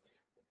in it.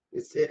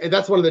 And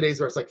that's one of the days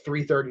where it's like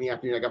 3:30 in the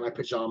afternoon. I got my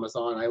pajamas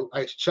on.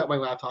 I shut my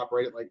laptop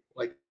right at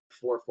like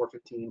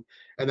 4:15,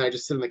 and then I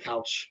just sit on the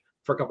couch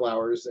for a couple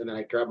hours, and then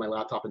I grab my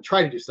laptop and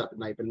try to do stuff at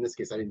night. But in this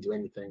case, I didn't do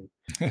anything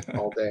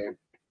all day.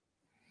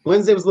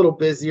 Wednesday was a little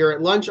busier.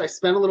 At lunch, I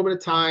spent a little bit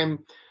of time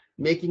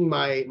making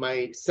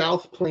my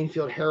South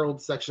Plainfield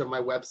Herald section of my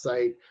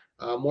website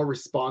more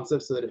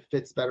responsive so that it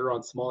fits better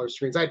on smaller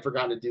screens. I had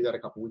forgotten to do that a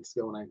couple weeks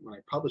ago when I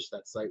published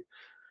that site.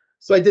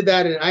 So I did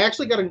that, and I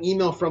actually got an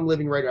email from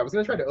Living Writer. I was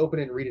going to try to open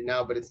it and read it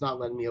now, but it's not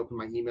letting me open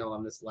my email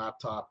on this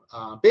laptop.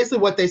 Basically,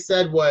 what they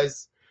said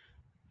was,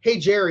 "Hey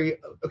Jerry,"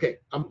 okay,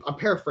 I'm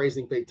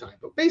paraphrasing big time,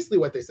 but basically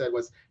what they said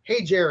was,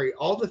 "Hey Jerry,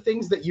 all the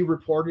things that you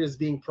reported as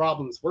being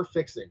problems, we're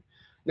fixing."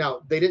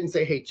 Now, they didn't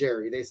say, "Hey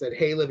Jerry," they said,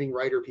 "Hey Living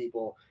Writer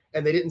people."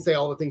 And they didn't say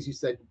all the things you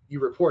said you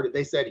reported.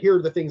 They said, "Here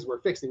are the things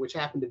we're fixing," which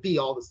happened to be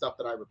all the stuff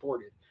that I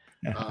reported.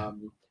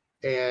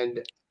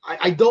 And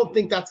I don't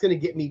think that's going to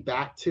get me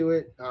back to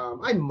it.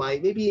 I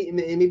might, maybe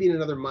in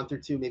another month or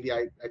two, maybe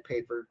I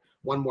pay for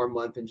one more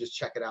month and just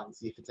check it out and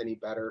see if it's any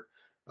better.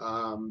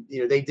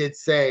 They did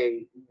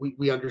say,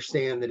 we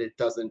understand that it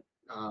doesn't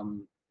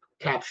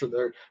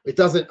it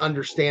doesn't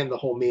understand the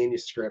whole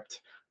manuscript,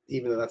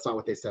 even though that's not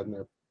what they said in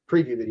their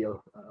preview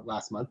video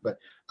last month, but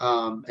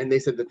and they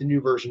said that the new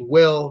version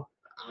will.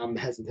 I'm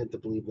hesitant to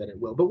believe that it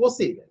will, but we'll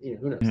see.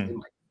 Who knows? It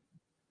might.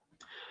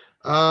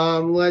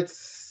 Let's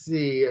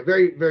see.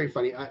 Very, very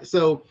funny.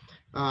 So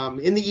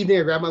in the evening,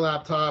 I grabbed my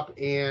laptop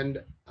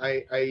and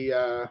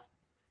I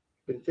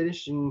been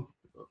finishing.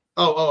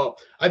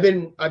 I've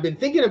been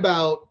thinking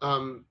about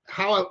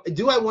how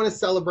I want to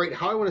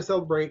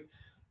celebrate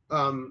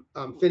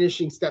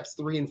finishing steps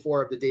 3 and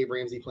 4 of the Dave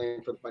Ramsey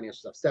plan for the financial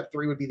stuff. Step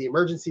 3 would be the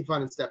emergency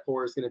fund, and step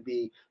 4 is going to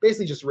be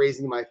basically just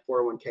raising my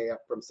 401k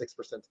up from 6%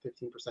 to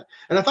 15%.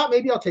 And I thought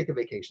maybe I'll take a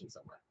vacation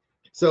somewhere.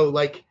 So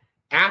like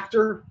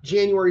after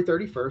January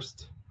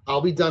 31st,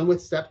 I'll be done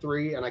with step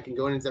 3 and I can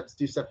go in and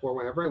do step 4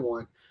 whenever I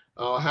want.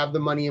 I'll have the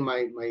money in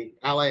my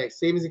Ally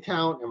savings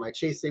account and my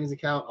Chase savings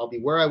account. I'll be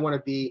where I want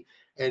to be.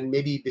 And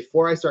maybe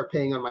before I start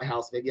paying on my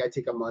house, maybe I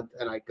take a month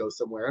and I go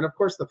somewhere. And of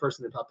course, the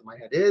person that popped in my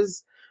head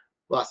is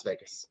Las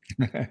Vegas.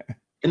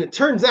 And it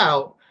turns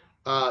out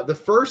the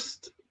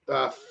first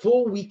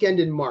full weekend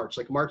in March,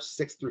 like March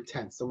 6th through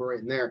 10th, somewhere right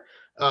in there,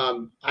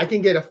 I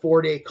can get a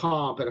 4-day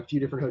comp at a few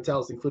different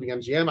hotels, including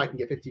MGM. I can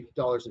get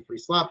 $50 in free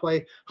slot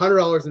play,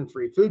 $100 in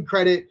free food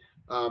credit.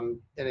 And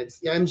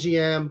it's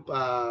MGM,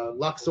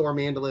 Luxor,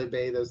 Mandalay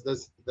Bay,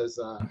 those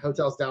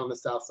hotels down on the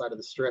south side of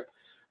the strip.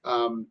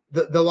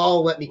 They'll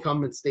all let me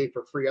come and stay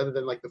for free, other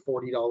than like the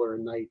 $40 a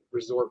night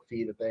resort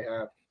fee that they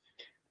have.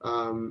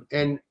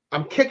 And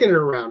I'm kicking it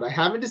around. I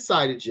haven't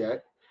decided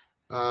yet.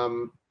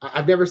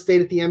 I've never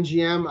stayed at the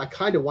MGM. I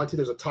kind of want to.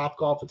 There's a Top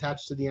Golf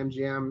attached to the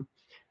MGM.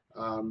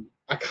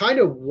 I kind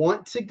of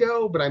want to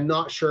go, but I'm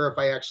not sure if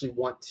I actually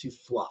want to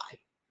fly.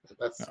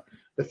 That's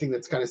the thing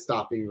that's kind of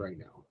stopping me right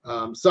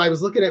now. So I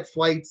was looking at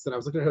flights and I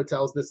was looking at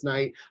hotels this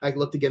night. I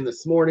looked again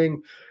this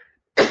morning.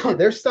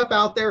 There's stuff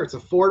out there. It's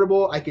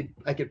affordable. I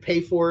could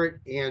pay for it,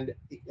 and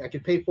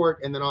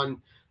and then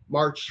on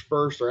March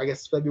 1st, or I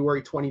guess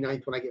February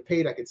 29th, when I get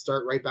paid, I could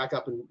start right back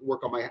up and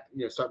work on my,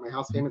 start my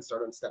house payment,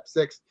 start on step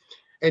 6.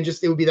 And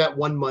just, it would be that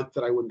 1 month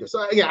that I wouldn't go.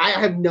 So yeah, I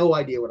have no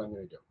idea what I'm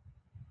going to do.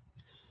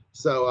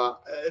 So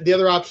the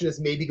other option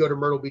is maybe go to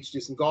Myrtle Beach, do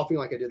some golfing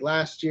like I did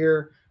last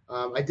year.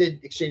 I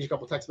did exchange a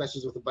couple text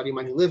messages with a buddy of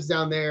mine who lives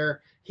down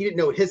there. He didn't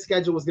know what his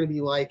schedule was going to be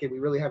like, and we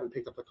really haven't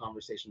picked up the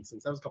conversation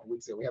since. That was a couple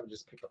weeks ago. We haven't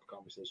just picked up the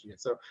conversation yet.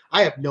 So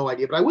I have no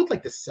idea, but I would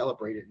like to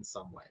celebrate it in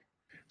some way.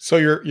 So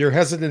your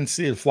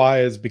hesitancy to fly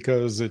is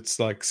because it's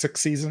like sick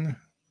season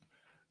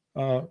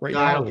right now?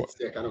 I don't get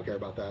sick. I don't care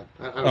about that.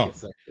 I don't get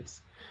sick.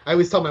 I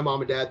always tell my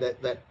mom and dad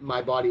that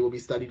my body will be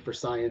studied for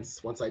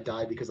science once I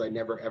die, because I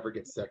never, ever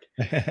get sick.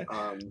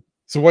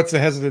 So what's the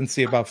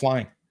hesitancy about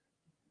flying?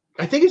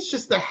 I think it's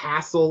just the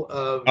hassle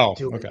of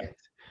doing it.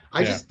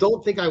 I just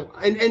don't think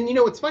and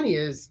what's funny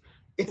is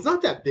it's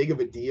not that big of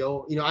a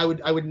deal.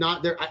 I would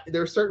not,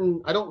 there are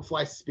certain, I don't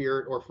fly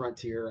Spirit or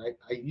Frontier.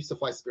 I used to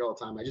fly Spirit all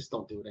the time. I just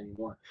don't do it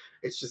anymore.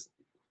 It's just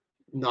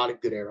not a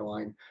good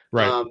airline.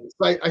 Right.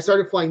 So I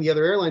started flying the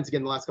other airlines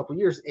again the last couple of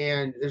years,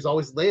 and there's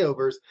always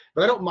layovers,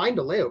 but I don't mind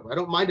a layover. I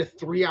don't mind a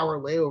 3-hour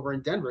layover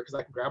in Denver, because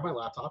I can grab my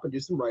laptop and do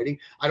some writing.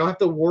 I don't have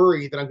to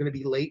worry that I'm going to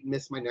be late and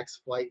miss my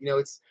next flight.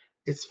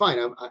 It's fine.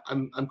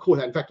 I'm cool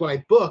with that. In fact, when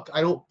I book, I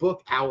don't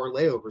book hour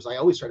layovers. I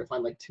always try to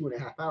find like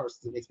 2.5 hours,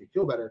 because it makes me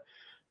feel better.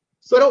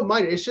 So I don't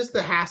mind it. It's just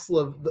the hassle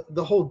of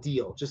the whole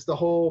deal, just the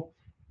whole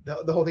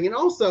thing. And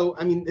also,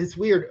 I mean, it's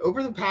weird.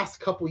 Over the past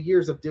couple of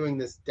years of doing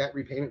this debt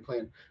repayment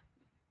plan,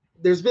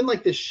 there's been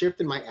like this shift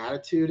in my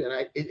attitude,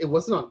 and it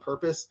wasn't on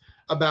purpose,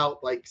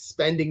 about like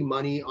spending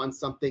money on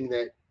something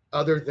that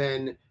other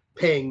than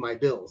paying my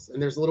bills.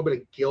 And there's a little bit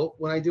of guilt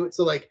when I do it.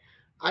 So like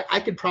I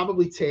could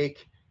probably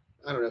take,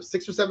 I don't know,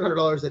 $600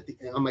 or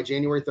 $700 on my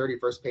January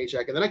 31st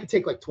paycheck, and then I could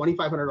take like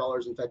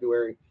 $2,500 in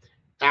February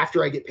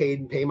after I get paid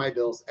and pay my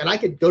bills, and I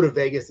could go to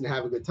Vegas and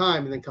have a good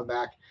time, and then come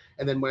back,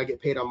 and then when I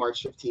get paid on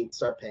March 15th,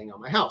 start paying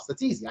on my house.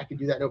 That's easy. I could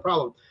do that, no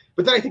problem.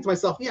 But then I think to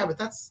myself, yeah,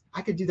 but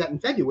I could do that in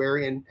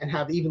February and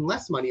have even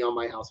less money on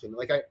my house payment.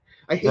 Like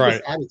I hate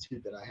this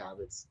attitude that I have.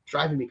 It's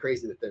driving me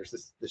crazy that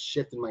there's this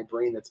shift in my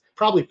brain that's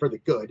probably for the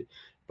good,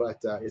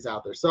 but is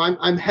out there. So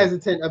I'm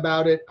hesitant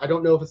about it. I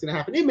don't know if it's going to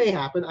happen. It may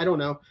happen. I don't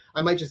know.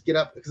 I might just get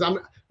up, because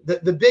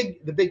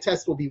the big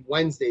test will be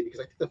Wednesday, because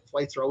I think the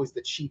flights are always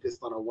the cheapest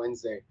on a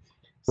Wednesday.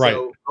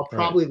 So I'll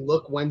probably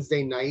look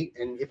Wednesday night,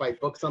 and if I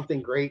book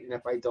something, great, and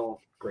if I don't,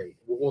 great.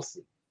 We'll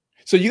see.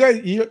 So you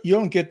guys, you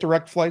don't get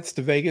direct flights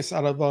to Vegas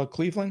out of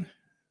Cleveland?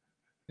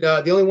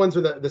 No, the only ones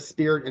are the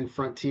Spirit and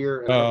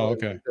Frontier. And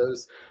okay.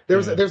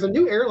 There's a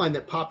new airline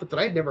that popped up that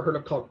I had never heard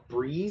of called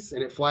Breeze,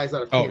 and it flies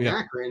out of Canton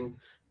Akron.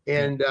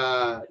 And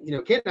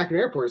Canton Akron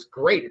Airport is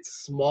great. It's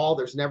small.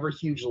 There's never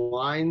huge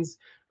lines.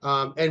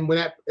 And when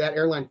that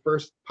airline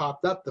first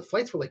popped up, the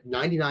flights were like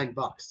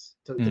 $99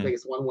 to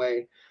Vegas one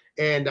way.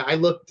 And I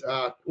looked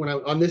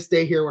on this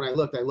day here, when I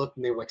looked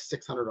and they were like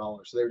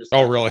 $600. So they were just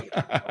really?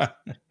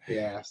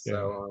 Yeah.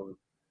 So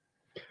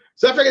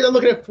after I got done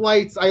looking at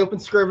flights, I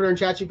opened Scrivener and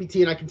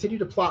ChatGPT, and I continued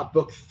to plot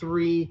book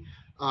 3.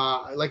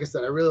 Like I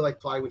said, I really like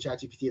plotting with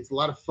ChatGPT. It's a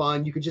lot of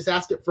fun. You can just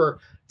ask it for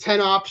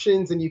 10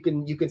 options, and you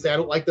can say, I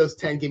don't like those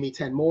 10, give me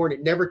 10 more. And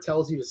it never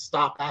tells you to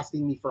stop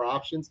asking me for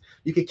options.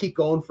 You could keep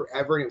going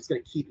forever, and it's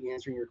going to keep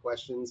answering your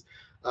questions.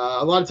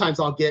 A lot of times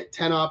I'll get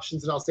 10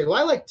 options, and I'll say, well,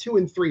 I like 2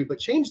 and 3, but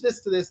change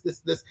this to this,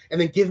 and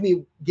then give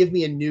me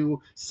a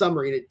new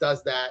summary, and it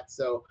does that.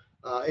 So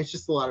it's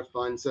just a lot of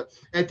fun. So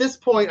at this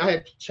point, I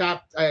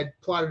had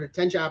plotted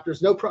 10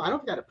 chapters. I don't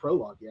think I had a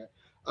prologue yet.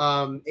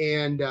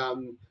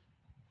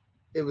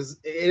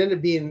 It ended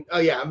up being,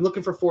 I'm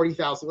looking for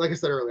 40,000. Like I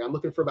said earlier, I'm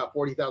looking for about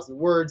 40,000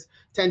 words.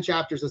 10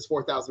 chapters is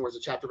 4,000 words a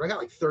chapter, but I got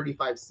like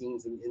 35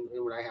 scenes in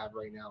what I have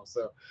right now.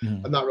 So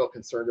I'm not real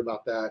concerned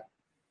about that.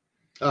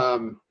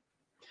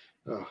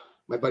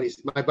 My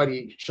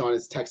buddy Sean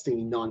is texting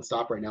me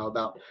nonstop right now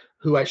about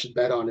who I should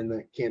bet on in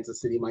the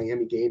Kansas City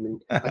Miami game.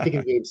 And I think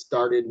the game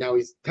started. Now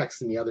he's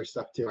texting me other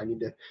stuff too. I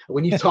need to,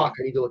 when you talk,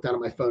 I need to look down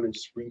at my phone and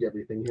just read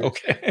everything here.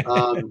 Okay.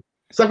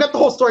 So I've got the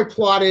whole story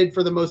plotted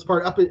for the most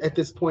part up at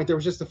this point. There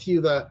was just a few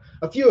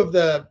of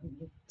the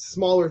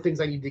smaller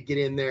things I need to get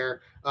in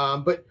there.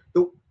 But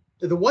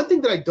the one thing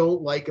that I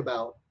don't like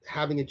about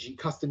having a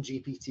custom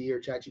GPT or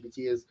chat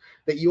GPT is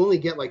that you only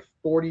get like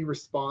 40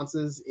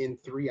 responses in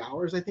 3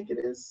 hours, I think it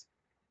is.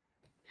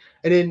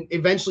 And then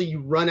eventually you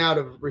run out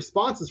of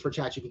responses for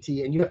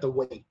ChatGPT and you have to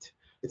wait.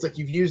 It's like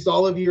you've used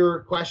all of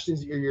your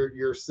questions,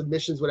 your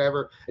submissions,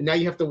 whatever, and now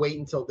you have to wait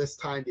until this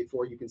time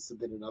before you can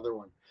submit another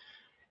one.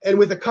 And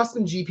with a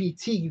custom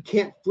GPT, you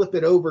can't flip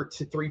it over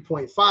to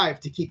 3.5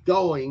 to keep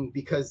going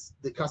because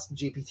the custom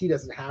GPT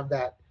doesn't have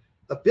that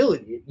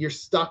ability. You're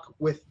stuck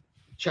with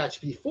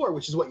ChatGPT 4,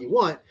 which is what you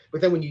want.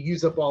 But then when you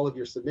use up all of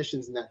your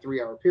submissions in that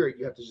 3 hour period,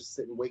 you have to just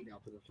sit and wait now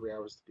for the 3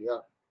 hours to be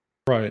up.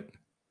 Right.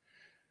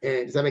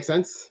 And does that make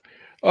sense?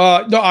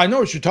 No, I know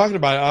what you're talking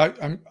about.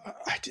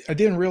 I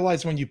didn't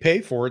realize when you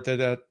pay for it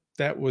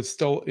that was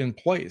still in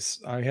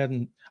place. I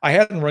hadn't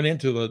run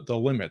into the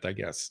limit, I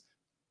guess.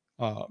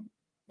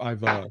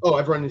 I've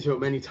run into it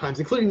many times,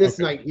 including this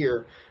night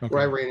here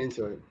where I ran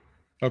into it.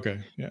 Okay.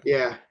 Yeah.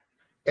 Yeah.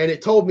 And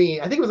it told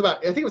me, I think it was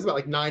about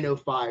like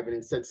 9:05, and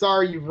it said,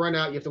 sorry, you've run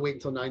out. You have to wait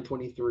until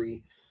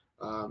 9:23.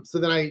 So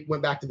then I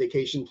went back to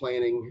vacation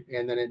planning,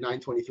 and then at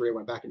 9:23 I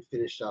went back and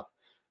finished up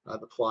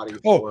the plotting.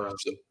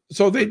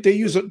 So they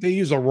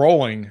use a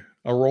rolling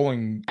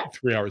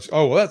 3 hours.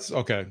 Oh, well, that's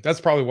okay.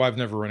 That's probably why I've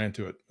never run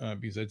into it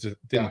because I just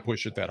didn't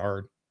push it that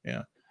hard.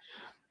 Yeah.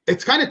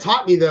 It's kind of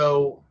taught me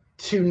though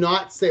to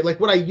not say like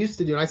what I used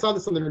to do. And I saw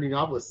this on the Nerdy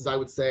Novelist is I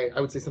would say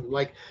something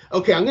like,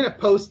 okay, I'm going to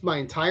post my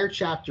entire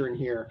chapter in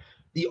here.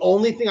 The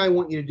only thing I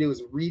want you to do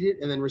is read it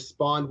and then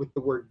respond with the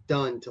word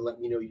done to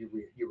let me know you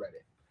read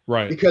it.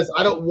 Right. Because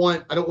I don't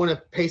want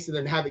to paste it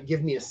and have it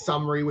give me a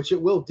summary, which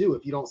it will do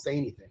if you don't say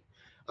anything.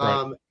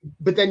 Right.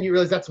 But then you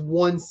realize that's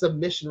one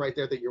submission right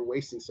there that you're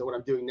wasting. So what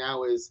I'm doing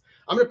now is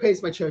I'm going to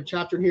paste my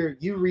chapter in here.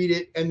 You read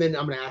it, and then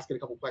I'm going to ask it a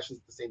couple questions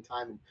at the same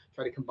time and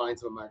try to combine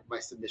some of my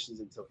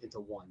submissions into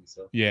one.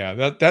 So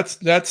yeah,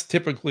 that's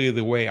typically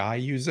the way I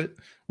use it,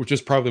 which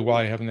is probably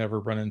why I haven't ever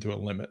run into a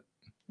limit.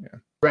 Yeah.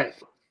 Right.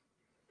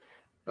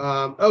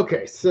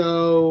 Okay,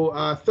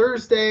 so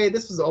Thursday,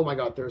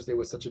 Thursday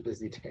was such a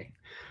busy day.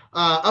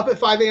 Up at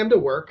 5 a.m. to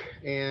work,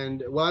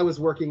 and while I was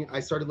working,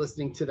 I started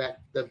listening to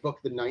the book,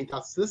 The Ninth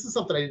House. So this is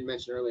something I didn't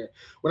mention earlier.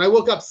 When I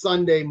woke up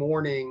Sunday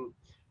morning,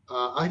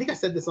 I think I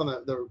said this on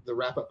the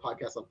wrap-up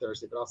podcast on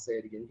Thursday, but I'll say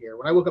it again here.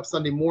 When I woke up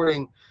Sunday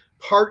morning,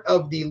 part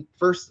of the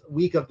first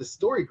week of the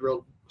Story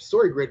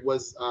Grid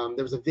was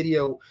there was a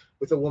video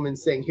with a woman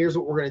saying, here's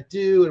what we're going to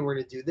do, and we're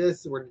going to do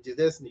this, and we're going to do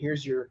this, and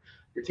here's your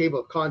table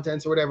of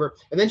contents or whatever.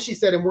 And then she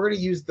said, and we're going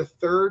to use the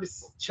third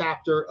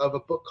chapter of a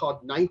book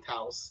called Ninth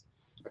House.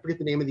 I forget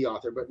the name of the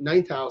author, but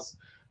Ninth House.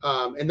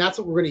 And that's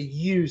what we're going to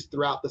use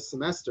throughout the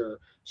semester.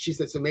 She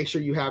said, so make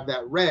sure you have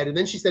that read. And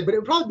then she said, but it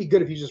would probably be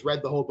good if you just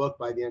read the whole book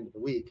by the end of the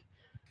week.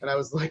 And I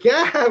was like,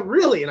 yeah,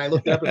 really? And I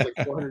looked it up, it was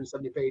like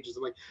 470 pages.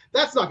 I'm like,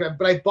 that's not going to,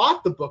 but I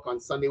bought the book on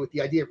Sunday with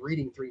the idea of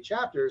reading 3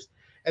 chapters.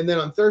 And then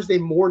on Thursday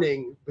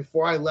morning,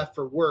 before I left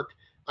for work,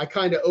 I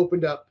kind of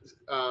opened up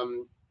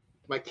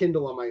my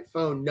Kindle on my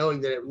phone,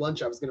 knowing that at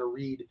lunch I was going to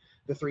read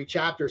the 3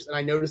 chapters. And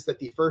I noticed that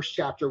the first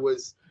chapter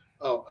was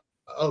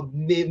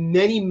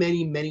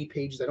many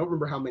pages. I don't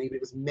remember how many, but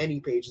it was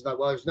many pages. I thought,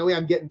 well, there's no way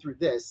I'm getting through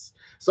this.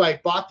 So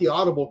I bought the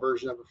Audible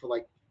version of it for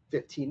like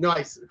 15. No,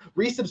 I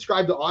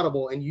resubscribed to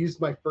Audible and used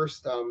my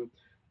first,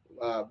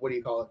 what do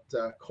you call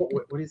it?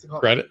 What is it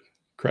called?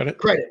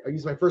 Credit. I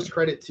used my first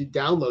credit to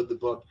download the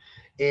book.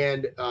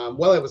 And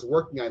while I was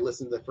working, I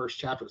listened to the first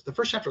chapter. The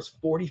first chapter was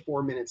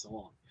 44 minutes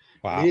long.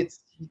 Wow. I mean,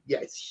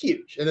 it's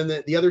huge. And then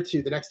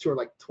the next two are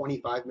like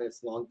 25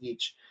 minutes long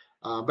each.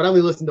 But I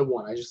only listened to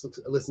one. I just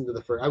listened to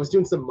the first. I was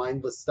doing some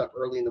mindless stuff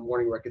early in the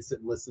morning where I could sit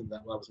and listen to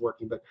that while I was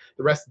working. But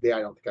the rest of the day,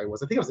 I don't think I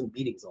was. I think I was in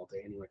meetings all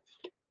day anyway.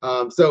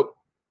 So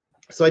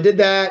I did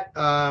that.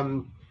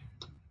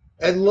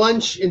 At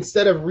lunch,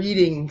 instead of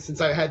reading,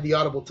 since I had the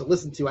Audible to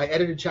listen to, I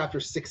edited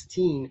chapter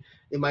 16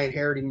 in my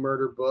Inheriting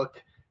Murder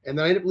book. And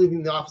then I ended up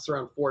leaving the office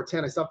around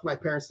 4:10. I stopped at my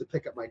parents to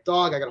pick up my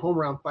dog. I got home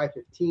around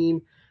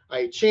 5:15.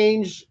 I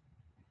changed,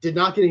 did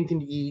not get anything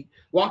to eat,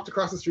 walked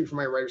across the street from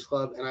my writer's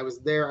club, and I was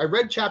there. I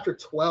read chapter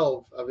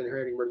 12 of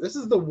Inheriting Murder. This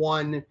is the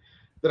one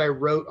that I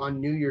wrote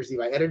on New Year's Eve.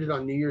 I edited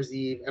on New Year's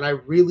Eve, and I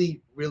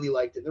really, really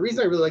liked it. The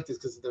reason I really liked it is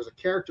because there's a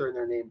character in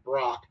there named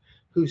Brock,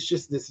 who's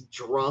just this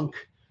drunk,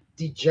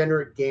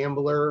 degenerate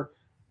gambler.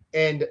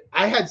 And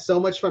I had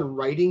so much fun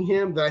writing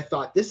him that I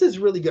thought, this is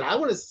really good. I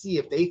want to see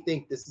if they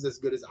think this is as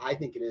good as I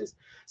think it is.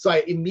 So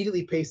I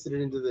immediately pasted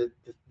it into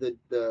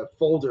the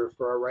folder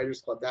for our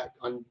writers club.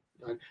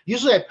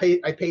 Usually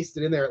I paste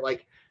it in there at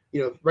like,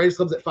 writers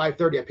club's at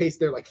 5:30. I paste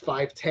there like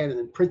 5:10 and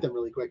then print them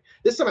really quick.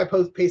 This time I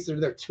pasted it in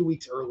there 2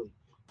 weeks early.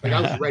 Like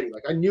I was ready.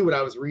 Like I knew what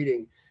I was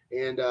reading.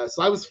 And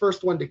so I was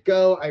first one to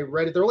go. I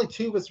read it. There were only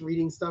 2 of us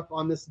reading stuff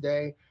on this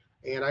day.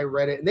 and I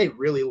read it, and they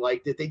really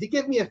liked it. They did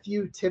give me a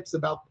few tips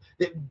about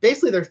that.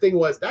 Basically, their thing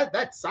was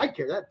that side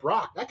character, that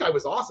Brock, that guy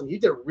was awesome. You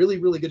did a really,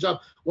 really good job.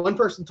 One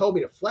person told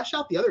me to flesh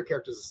out the other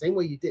characters the same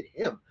way you did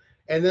him.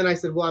 And then I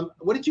said, well,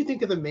 what did you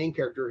think of the main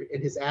character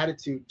and his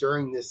attitude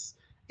during this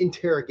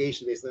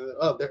interrogation? Basically,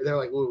 they're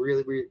like, well,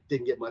 we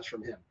didn't get much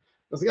from him. I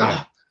was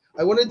like,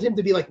 I wanted him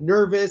to be like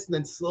nervous and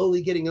then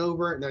slowly getting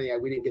over it. And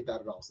then, we didn't get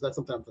that at all. So that's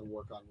something I'm going to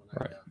work on when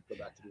I go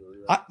back to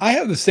do it. I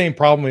have the same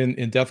problem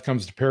in Death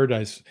Comes to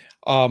Paradise.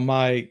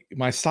 My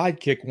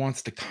sidekick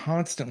wants to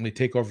constantly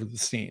take over the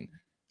scene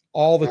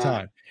all the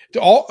time,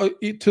 to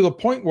the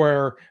point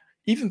where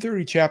even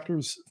 39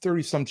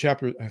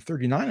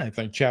 I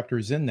think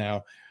chapters in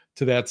now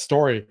to that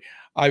story,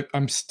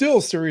 I'm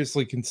still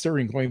seriously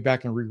considering going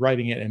back and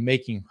rewriting it and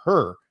making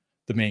her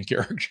the main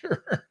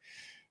character.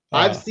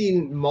 I've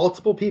seen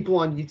multiple people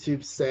on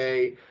YouTube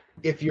say,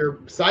 if your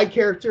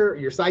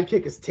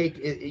sidekick is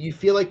you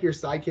feel like your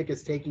sidekick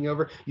is taking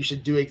over, you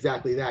should do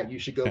exactly that. You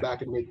should go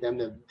back and make them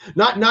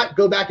not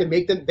go back and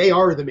make them. They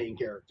are the main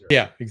character.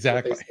 Yeah,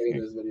 exactly. They say in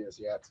those videos.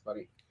 Yeah, it's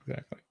funny.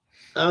 Exactly.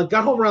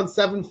 Got home around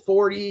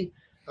 7:40,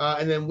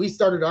 and then we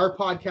started our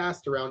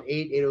podcast around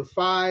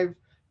 8:05.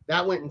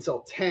 That went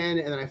until 10,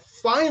 and then I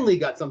finally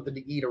got something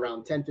to eat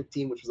around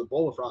 10:15, which was a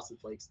bowl of Frosted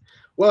Flakes.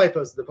 Well, I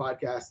posted the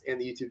podcast and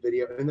the YouTube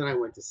video, and then I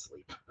went to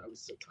sleep. I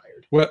was so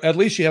tired. Well, at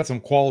least you had some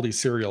quality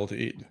cereal to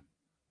eat.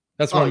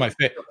 That's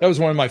that was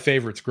one of my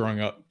favorites growing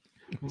up.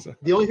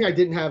 The only thing I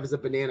didn't have is a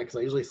banana, because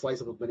I usually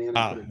slice up a banana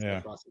and put it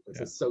into Frosted Flakes.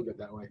 Yeah. It's so good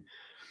that way.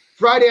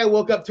 Friday, I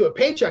woke up to a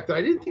paycheck that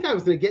I didn't think I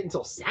was going to get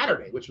until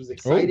Saturday, which was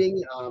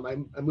exciting.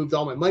 I moved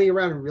all my money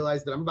around and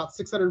realized that I'm about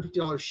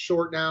 $650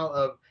 short now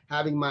of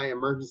having my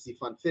emergency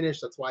fund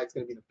finished. That's why it's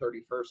going to be the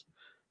 31st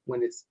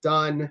when it's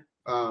done.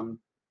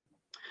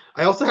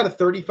 I also had a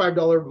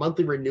 $35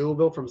 monthly renewal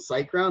bill from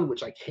SiteGround,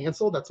 which I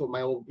canceled. That's what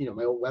my old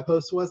web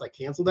host was. I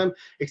canceled them,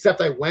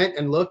 except I went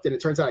and looked, and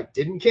it turns out I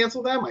didn't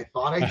cancel them. I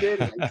thought I did,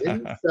 and I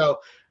didn't. So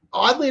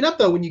oddly enough,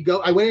 though,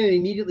 I went in and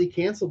immediately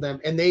canceled them,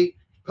 and they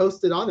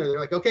posted on there. They're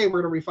like, okay,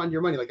 we're going to refund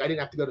your money. Like, I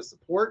didn't have to go to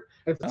support.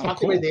 And if the talk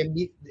to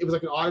anybody, it was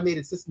like an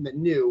automated system that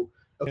knew,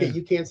 okay,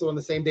 you canceled on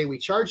the same day we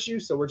charged you,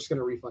 so we're just going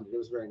to refund it. It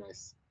was very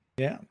nice.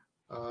 Yeah.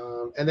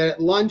 And then at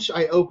lunch,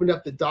 I opened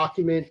up the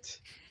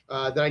document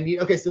that I need.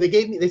 Okay, so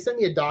they sent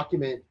me a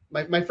document.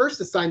 My first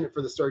assignment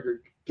for the Story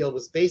Guild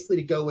was basically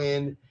to go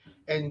in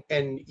and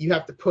you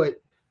have to put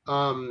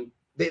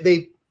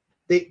they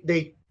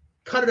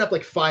cut it up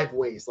like 5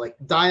 ways, like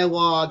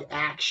dialogue,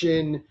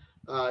 action,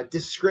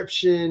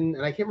 description,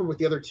 and I can't remember what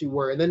the other 2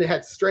 were. And then it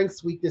had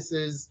strengths,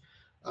 weaknesses,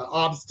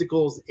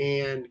 obstacles,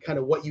 and kind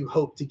of what you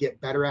hope to get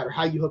better at, or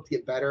how you hope to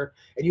get better.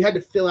 And you had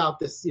to fill out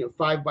this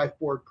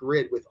 5x4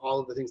 grid with all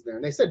of the things there.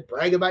 And they said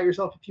brag about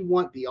yourself if you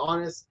want, be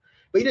honest,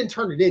 but you didn't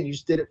turn it in, you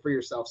just did it for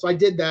yourself. So I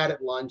did that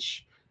at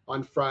lunch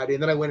on Friday,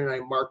 and then I went and I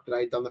marked that I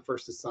had done the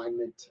first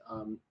assignment,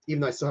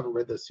 even though I still haven't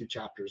read those 2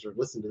 chapters or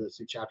listened to those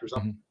 2 chapters.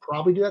 I'll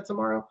probably do that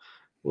tomorrow.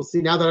 We'll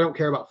see. Now that I don't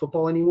care about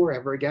football anymore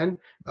ever again,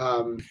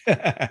 until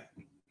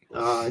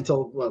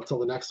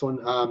the next one,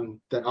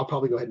 then I'll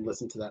probably go ahead and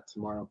listen to that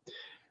tomorrow.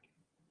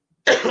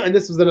 And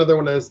this was another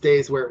one of those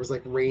days where it was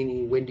like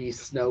rainy, windy,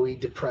 snowy,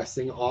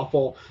 depressing,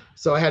 awful.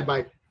 So I had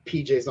my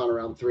PJs on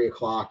around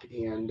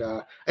 3:00, and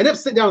I ended up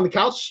sitting down on the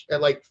couch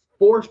at like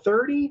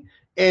 4:30,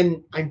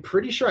 and I'm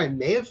pretty sure I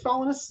may have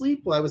fallen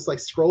asleep while I was like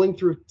scrolling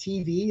through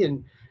TV,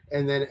 and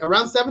then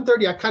around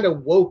 7:30 I kind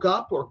of woke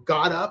up or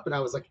got up, and I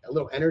was like a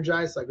little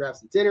energized, so I grabbed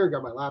some dinner,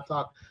 grabbed my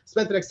laptop,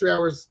 spent the next 3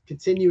 hours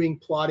continuing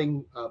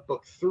plotting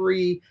book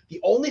 3. The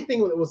only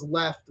thing that was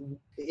left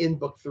in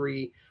book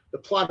 3, the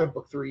plot of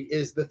book 3,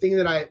 is the thing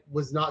that I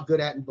was not good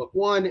at in book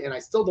 1, and I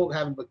still don't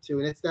have in book 2,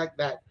 and it's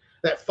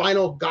that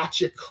final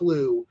gotcha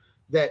clue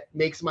that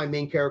makes my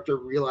main character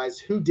realize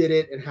who did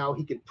it and how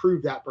he can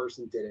prove that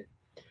person did it.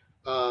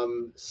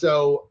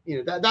 So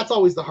that's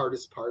always the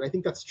hardest part. I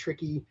think that's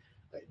tricky.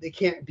 They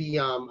can't be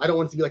I don't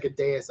want it to be like a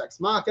Deus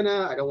Ex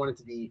Machina. I don't want it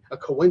to be a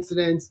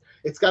coincidence.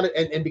 It's got to,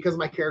 and because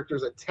my character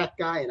is a tech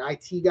guy, an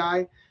IT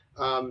guy,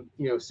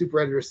 Super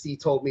Editor C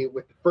told me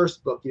with the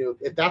first book,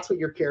 if that's what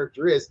your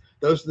character is,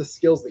 those are the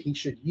skills that he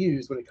should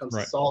use when it comes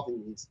to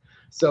solving these.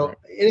 So, and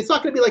it's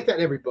not going to be like that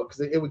in every book,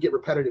 because it would get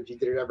repetitive if you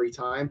did it every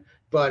time.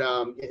 But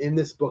in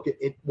this book,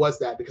 it was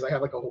that, because I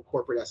have like a whole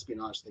corporate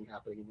espionage thing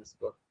happening in this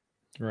book.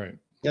 Right.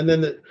 And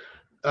then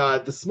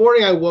this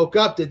morning I woke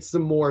up, did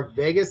some more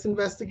Vegas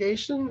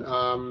investigation.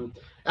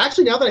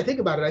 Actually, now that I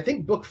think about it, I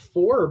think book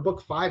 4 or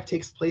book 5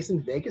 takes place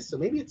in Vegas, so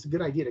maybe it's a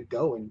good idea to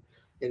go in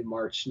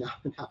March. Now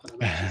that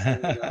I'm actually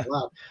saying that out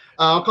loud.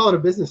 I'll call it a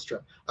business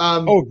trip.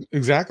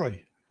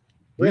 Exactly.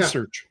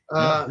 Research.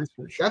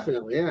 Research.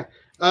 Definitely, yeah.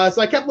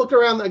 So I kept looking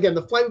around. Again,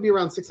 the flight would be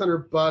around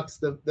 $600.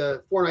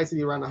 The 4 nights would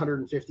be around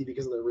 $150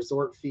 because of the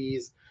resort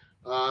fees.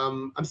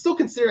 I'm still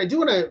considering. I do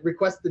want to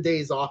request the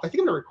days off. I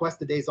think I'm going to request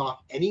the days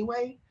off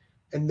anyway.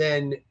 And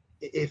then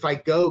if I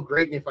go,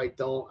 great. And if I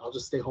don't, I'll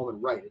just stay home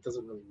and write. It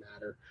doesn't really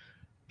matter.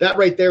 that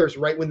right there is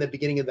right when the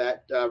beginning of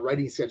that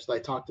writing schedule that I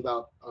talked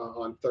about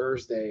on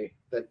Thursday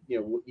that,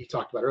 you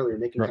talked about earlier,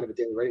 making kind of a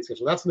daily writing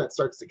schedule. That's when that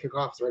starts to kick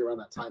off. It's right around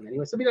that time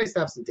anyway. So it'd be nice to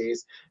have some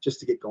days just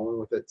to get going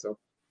with it. So,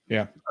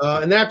 yeah.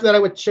 And then after that, I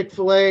went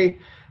Chick-fil-A.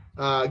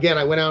 Again,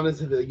 I went out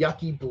into the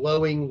yucky,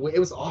 blowing. It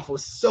was awful. It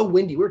was so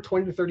windy. We were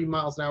 20 to 30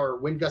 miles an hour.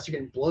 Wind gusts are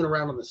getting blown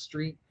around on the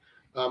street.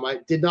 I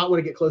did not want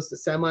to get close to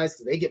semis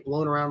because they get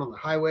blown around on the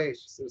highway. It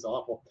was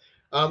awful.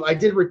 I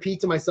did repeat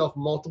to myself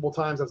multiple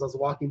times as I was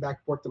walking back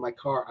and forth to my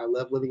car, I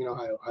love living in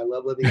Ohio. I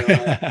love living in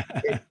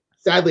Ohio.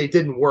 Sadly, it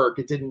didn't work.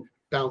 It didn't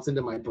bounce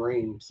into my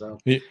brain. So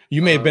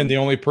you may have been the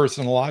only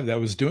person alive that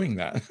was doing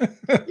that.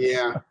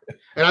 Yeah.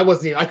 And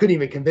I couldn't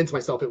even convince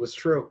myself it was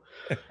true.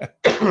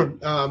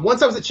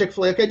 Once I was at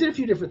Chick-fil-A, okay, I did a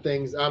few different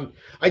things.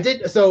 I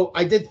did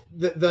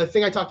the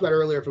thing I talked about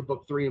earlier for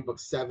book 3 and book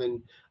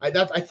 7. I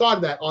thought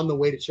of that on the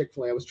way to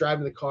Chick-fil-A. I was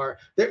driving the car.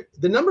 The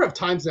number of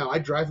times now I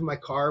drive in my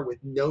car with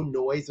no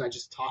noise and I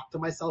just talk to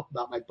myself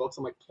about my books.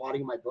 I'm like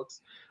plotting my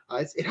books.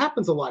 It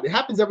happens a lot. It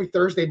happens every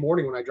Thursday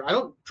morning when I drive. I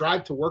don't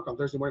drive to work on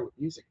Thursday morning with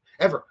music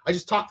ever. I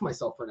just talk to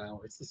myself for an hour.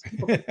 It's just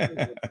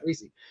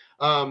crazy.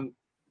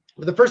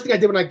 But the first thing I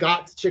did when I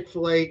got to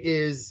Chick-fil-A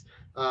is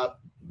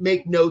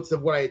make notes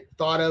of what I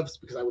thought of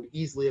because I would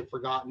easily have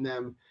forgotten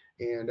them.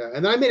 And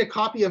then I made a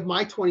copy of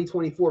my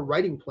 2024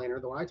 writing planner,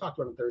 the one I talked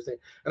about on Thursday,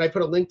 and I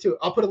put a link to it.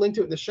 I'll put a link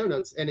to it in the show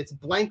notes, and it's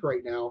blank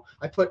right now.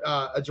 I put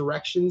a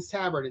directions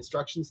tab or an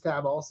instructions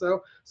tab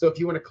also. So if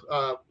you want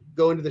to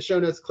go into the show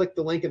notes, click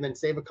the link, and then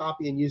save a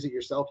copy and use it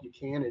yourself, you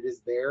can. It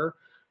is there.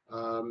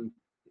 And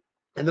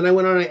then I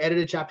went on and I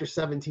edited chapter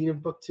 17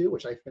 of book 2,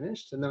 which I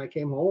finished. And then I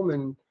came home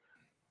and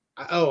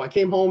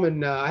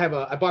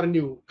I bought a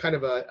new kind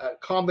of a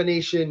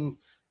combination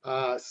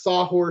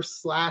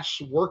sawhorse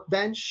 /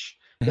 workbench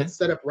that's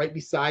set up right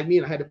beside me,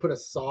 and I had to put a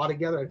saw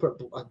together. I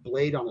put a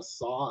blade on a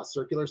saw, a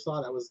circular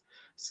saw. That was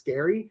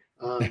scary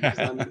because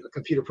I'm a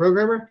computer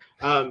programmer.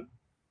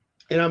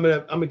 And I'm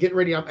gonna get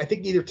ready. I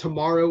think either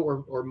tomorrow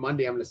or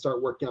Monday I'm gonna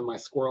start working on my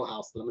squirrel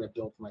house that I'm gonna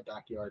build for my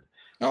backyard.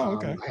 Oh,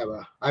 okay.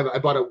 I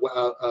bought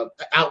a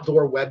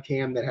outdoor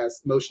webcam that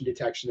has motion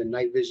detection and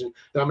night vision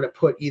that I'm gonna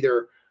put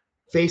either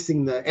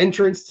facing the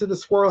entrance to the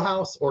squirrel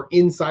house or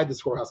inside the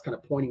squirrel house, kind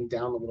of pointing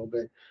down a little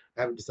bit.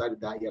 I haven't decided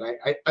that yet.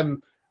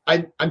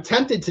 I'm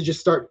tempted to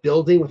just start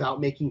building without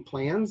making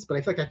plans, but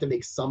I feel like I have to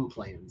make some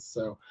plans.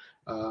 So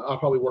I'll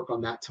probably work on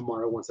that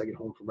tomorrow once I get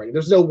home from writing.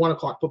 There's no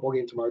 1:00 football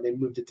game tomorrow. They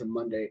moved it to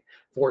Monday,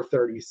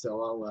 4:30.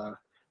 So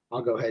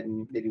I'll go ahead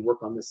and maybe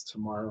work on this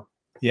tomorrow.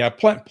 Yeah,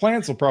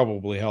 plans will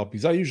probably help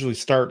because I usually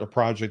start a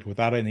project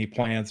without any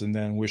plans and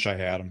then wish I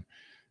had them.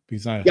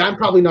 I'm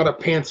probably not a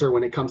pantser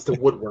when it comes to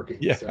woodworking.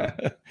 Yeah. So.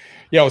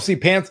 Yeah. Well, see,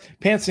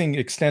 pantsing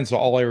extends to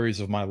all areas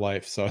of my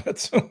life. So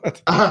that's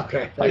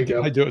okay. There you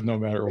go. I do it no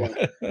matter what.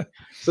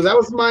 So that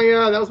was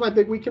my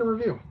big weekend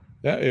review.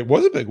 Yeah, it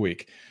was a big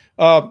week.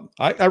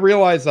 I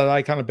realized that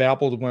I kind of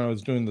babbled when I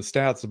was doing the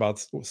stats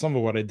about some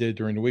of what I did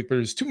during the week, but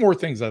there's 2 more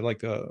things I'd like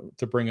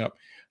to bring up.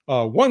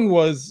 One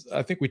was,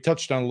 I think we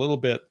touched on a little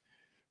bit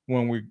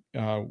when we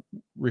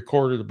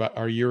recorded about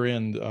our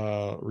year-end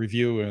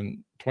review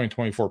and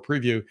 2024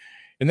 preview.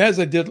 And as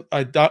I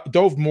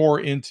dove more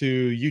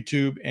into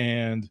YouTube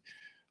and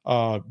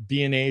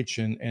B&H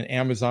and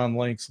Amazon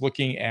links,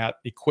 looking at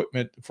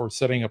equipment for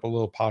setting up a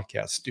little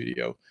podcast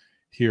studio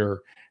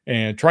here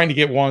and trying to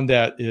get one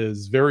that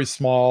is very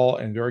small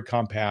and very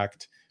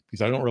compact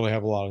because I don't really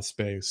have a lot of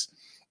space.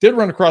 Did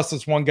run across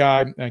this one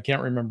guy. I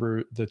can't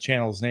remember the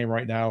channel's name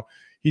right now.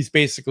 He's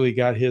basically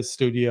got his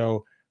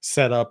studio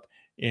set up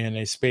in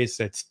a space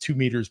that's 2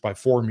 meters by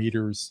 4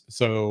 meters.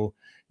 So,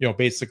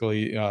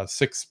 basically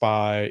 6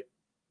 by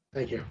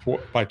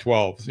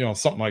 12,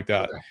 something like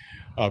that.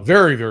 Okay.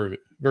 Very, very,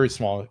 very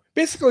small.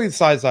 Basically the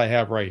size I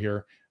have right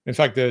here. In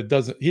fact, he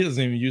doesn't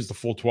even use the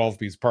full 12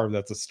 because part of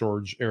that's a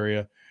storage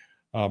area.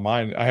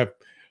 Mine, I have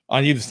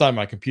on either side of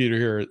my computer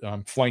here,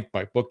 I'm flanked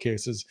by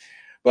bookcases.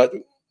 But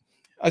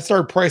I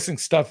started pricing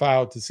stuff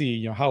out to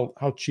see, how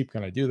cheap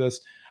can I do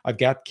this? I've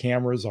got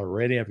cameras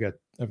already. I've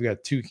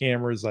got 2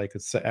 cameras I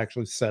could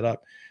actually set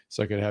up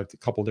so I could have a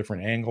couple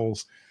different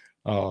angles.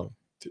 But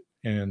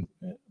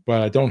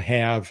I don't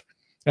have,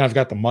 and I've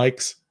got the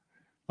mics.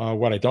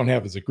 What I don't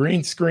have is a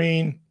green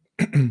screen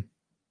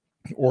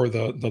or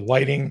the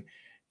lighting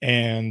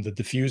and the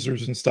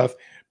diffusers and stuff.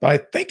 But I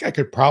think I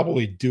could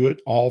probably do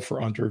it all for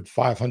under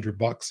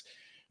 $500.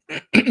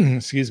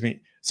 Excuse me.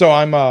 So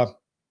I'm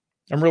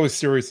really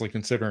seriously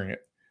considering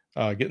it.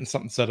 Getting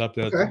something set up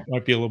that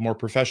might be a little more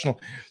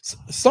professional,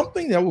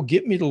 something that will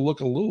get me to look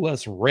a little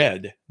less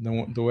red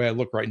than the way I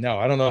look right now.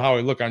 I don't know how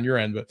I look on your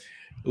end, but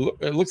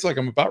it looks like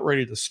I'm about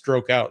ready to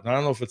stroke out. And I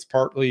don't know if it's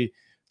partly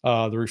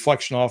the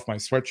reflection off my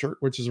sweatshirt,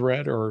 which is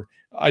red, or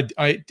I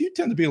do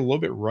tend to be a little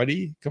bit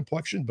ruddy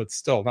complexion, but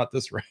still not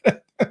this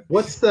red.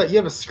 You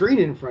have a screen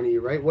in front of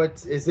you, right? What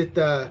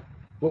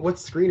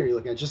screen are you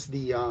looking at? Just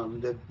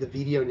the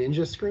Video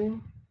Ninja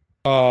screen?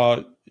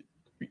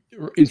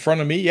 In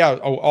front of me, yeah.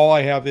 All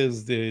I have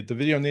is the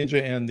Video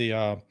Ninja and the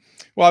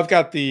I've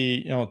got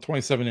the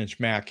 27-inch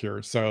Mac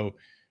here, so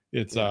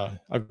It's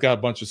I've got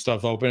a bunch of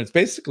stuff open. It's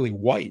basically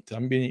white.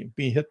 I'm being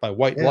hit by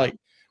white light,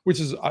 which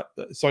is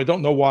so I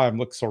don't know why I'm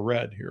looking so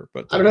red here,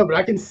 but I don't know, but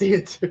I can see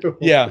it too.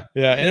 Yeah,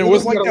 and it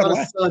was like a that lot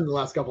of sun the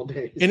last couple of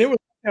days. and it was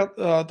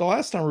the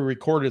last time we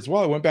recorded as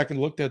well. I went back and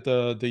looked at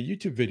the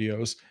YouTube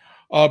videos,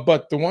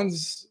 but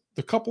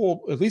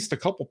at least a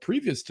couple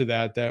previous to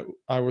that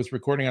I was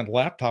recording on the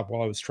laptop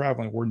while I was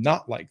traveling were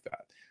not like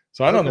that.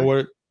 So I don't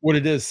know what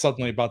it is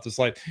suddenly about this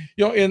light.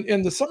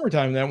 In the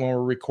summertime, then when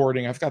we're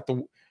recording, I've got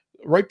the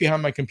right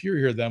behind my computer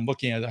here that I'm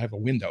looking at. I have a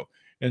window,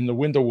 and the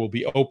window will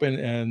be open,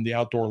 and the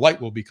outdoor light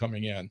will be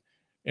coming in,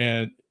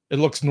 and it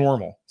looks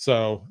normal.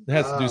 So it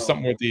has to do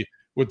something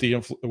with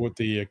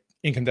the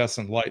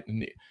incandescent light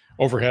and the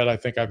overhead. I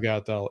think I've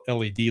got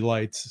LED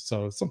lights,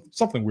 so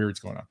something weird's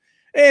going on.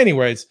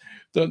 Anyways,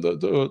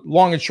 the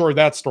long and short of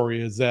that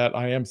story is that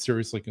I am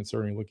seriously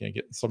considering looking at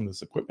getting some of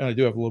this equipment. I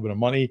do have a little bit of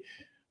money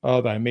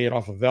that I made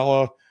off of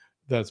Vela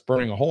that's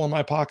burning a hole in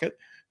my pocket,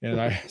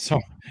 and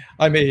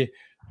I may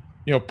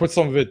put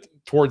some of it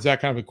towards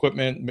that kind of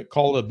equipment,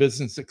 call it a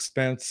business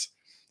expense,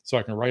 so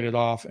I can write it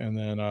off, and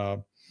then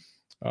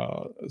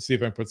see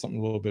if I can put something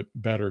a little bit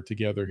better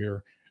together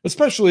here.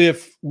 Especially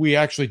if we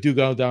actually do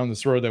go down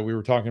this road that we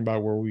were talking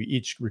about, where we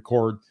each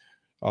record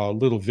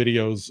little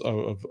videos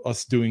of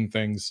us doing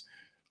things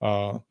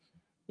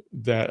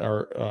that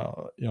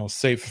are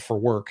safe for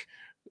work,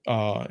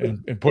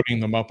 and putting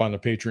them up on the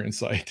Patreon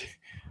site.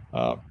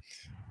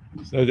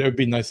 So it would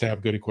be nice to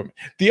have good equipment.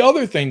 The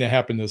other thing that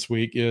happened this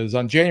week is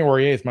on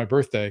January 8th, my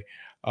birthday,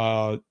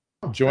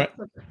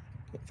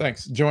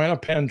 Joanna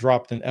Penn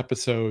dropped an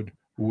episode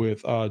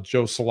with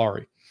Joe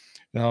Solari.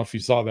 I don't know if you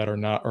saw that or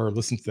not, or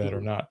listened to that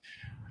or not.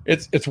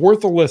 It's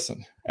worth a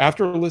listen.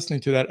 After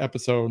listening to that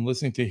episode and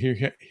listening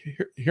to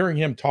hearing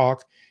him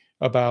talk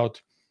about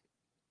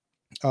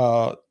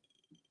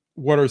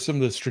what are some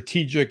of the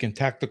strategic and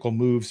tactical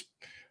moves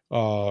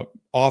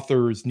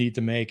authors need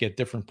to make at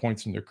different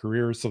points in their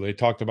careers. So they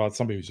talked about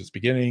somebody who's just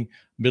beginning,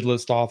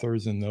 mid-list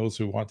authors, and those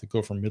who want to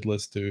go from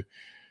mid-list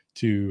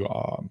to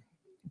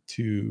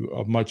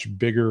a much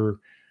bigger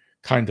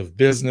kind of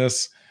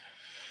business.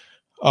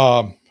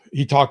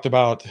 He talked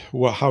about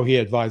how he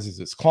advises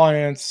his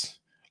clients.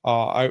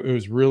 It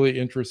was really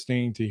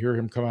interesting to hear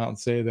him come out and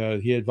say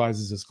that he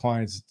advises his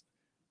clients,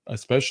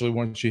 especially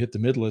once you hit the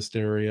mid-list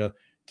area,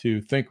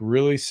 to think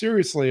really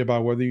seriously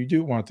about whether you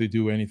do want to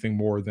do anything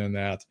more than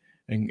that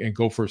and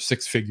go for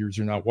six figures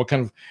or not.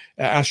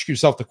 Ask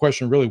yourself the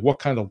question, really, what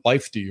kind of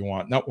life do you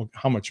want? Not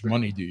how much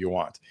money do you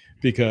want?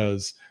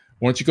 Because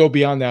once you go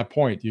beyond that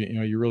point,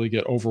 you really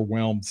get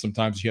overwhelmed.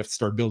 Sometimes you have to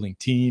start building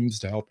teams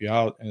to help you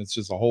out, and it's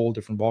just a whole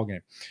different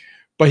ballgame.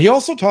 But he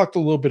also talked a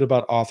little bit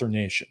about Author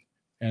Nation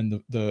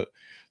and the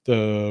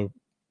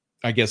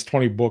I guess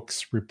 20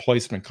 books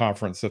replacement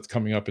conference that's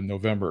coming up in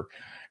November.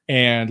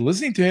 And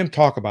listening to him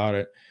talk about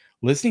it,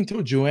 listening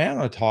to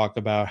Joanna talk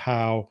about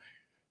how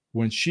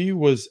when she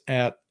was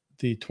at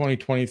the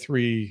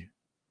 2023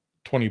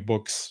 20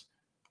 books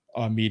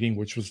meeting,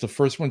 which was the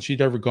first one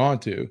she'd ever gone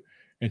to,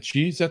 and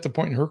she's at the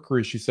point in her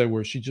career, she said,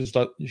 where she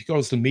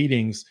goes to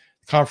meetings,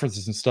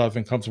 conferences and stuff,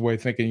 and comes away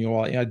thinking,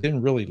 I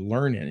didn't really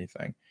learn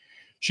anything.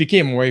 She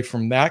came away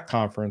from that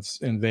conference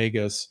in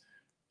Vegas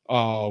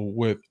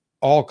with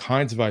all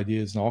kinds of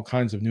ideas and all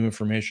kinds of new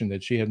information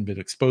that she hadn't been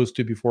exposed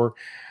to before.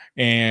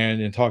 And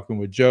in talking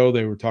with Joe,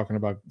 they were talking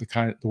about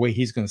the way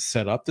he's going to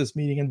set up this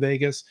meeting in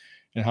Vegas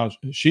and how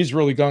she's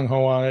really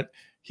gung-ho on it.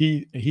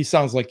 He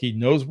sounds like he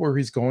knows where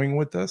he's going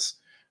with this,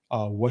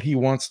 what he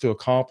wants to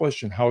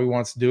accomplish and how he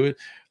wants to do it.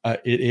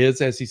 It is,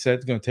 as he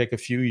said, going to take a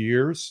few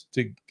years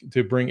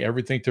to bring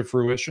everything to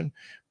fruition.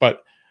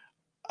 But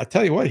I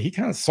tell you what, he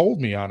kind of sold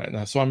me on it.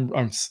 Now, so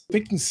I'm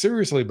thinking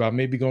seriously about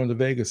maybe going to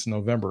Vegas in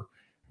November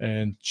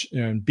and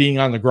being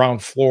on the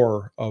ground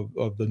floor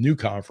of the new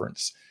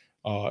conference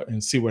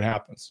and see what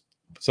happens.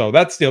 So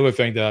that's the other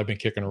thing that I've been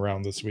kicking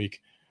around this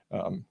week.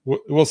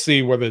 We'll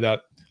see whether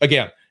that,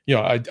 again,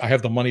 I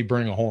have the money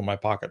burning a hole in my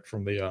pocket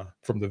from the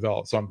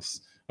Vela. So I'm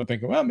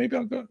thinking, well, maybe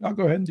I'll go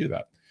ahead and do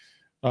that.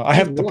 I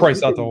have to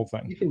price out the whole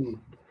thing.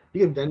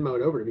 You can Venmo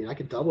it over to me. I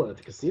could double it at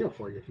the casino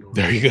for you if you want.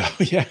 There you go.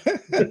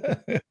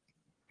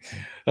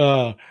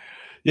 Yeah.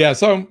 Yeah,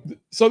 so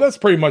that's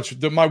pretty much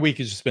my week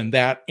has just been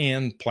that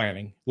and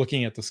planning,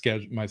 looking at the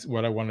schedule,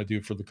 what I want to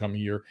do for the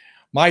coming year.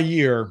 My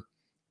year,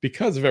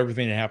 because of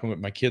everything that happened with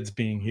my kids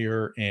being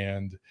here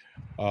and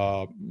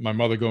my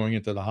mother going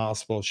into the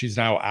hospital, she's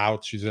now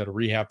out. She's at a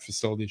rehab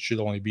facility.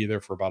 She'll only be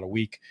there for about a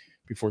week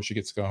before she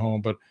gets to go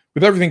home. But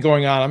with everything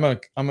going on, I'm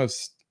gonna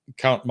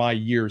count my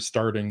year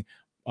starting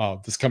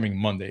this coming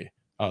Monday,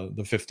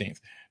 the 15th,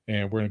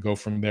 and we're gonna go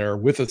from there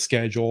with a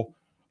schedule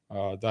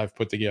that I've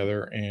put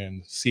together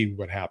and see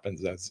what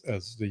happens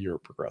as the year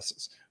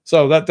progresses.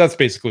 So that's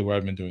basically what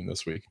I've been doing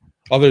this week.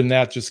 Other than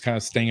that, just kind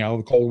of staying out of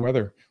the cold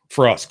weather.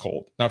 For us,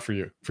 cold, not for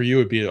you. For you,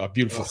 it'd be a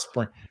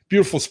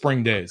beautiful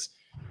spring days.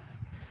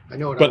 I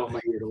know what I want my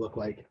year to look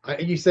like.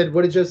 You said,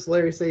 what did just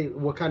Larry say?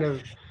 What kind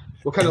of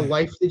What kind of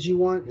life did you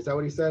want? Is that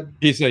what he said?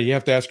 He said you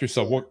have to ask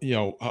yourself,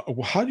 Yeah.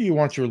 what how do you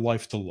want your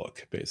life to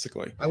look,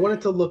 basically. I want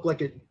it to look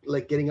like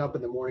like getting up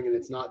in the morning and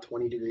it's not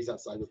 20 degrees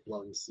outside with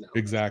blowing snow.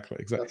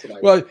 Exactly. That's what I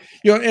Well,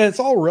 want. and it's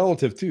all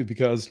relative too,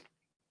 because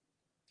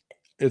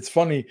it's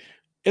funny.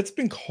 It's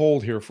been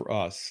cold here for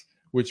us,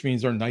 which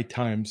means our night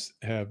times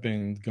have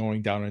been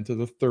going down into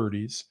the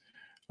 30s.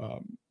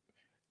 Um,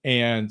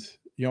 and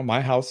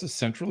my house is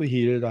centrally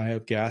heated. I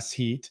have gas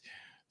heat,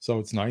 so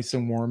it's nice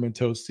and warm and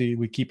toasty.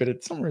 We keep it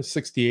at somewhere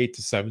 68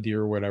 to 70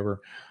 or whatever.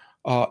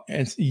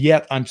 And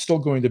yet I'm still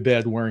going to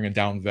bed wearing a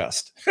down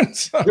vest.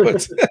 So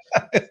it's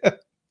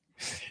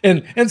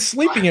and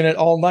sleeping in it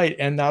all night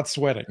and not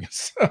sweating.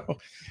 So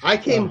I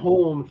came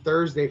home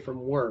Thursday from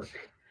work,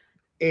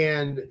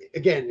 and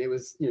again, it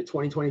was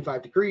 20,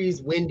 25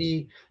 degrees,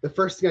 windy. The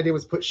first thing I did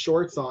was put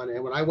shorts on,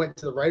 and when I went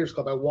to the Writers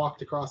Club, I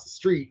walked across the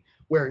street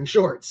wearing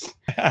shorts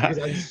because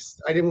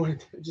I didn't want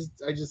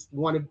to I just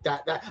wanted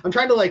that I'm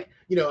trying to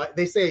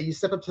they say you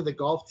step up to the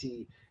golf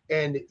tee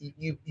and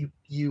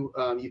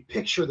you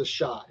picture the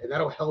shot, and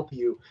that'll help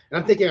you. And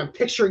I'm thinking I'm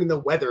picturing the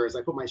weather as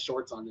I put my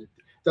shorts on. It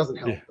doesn't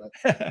help. Yeah.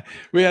 But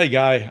We had a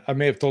guy, I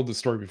may have told the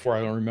story before,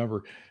 I don't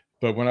remember,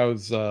 but when I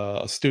was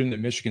a student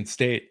at Michigan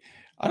State,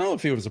 I don't know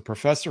if he was a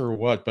professor or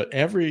what, but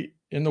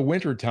in the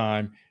winter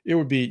time, it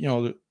would be,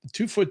 the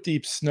 2 foot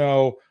deep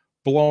snow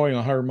blowing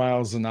 100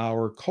 miles an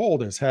hour,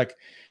 cold as heck.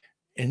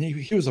 And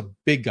he was a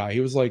big guy. He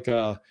was like,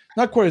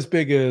 not quite as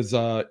big as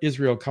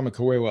Israel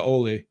Kamakawewa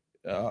Ole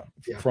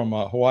from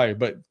Hawaii,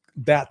 but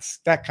that's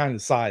that kind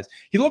of size.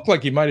 He looked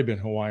like he might have been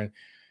Hawaiian.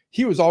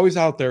 He was always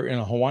out there in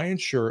a Hawaiian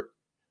shirt,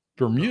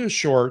 Bermuda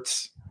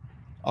shorts,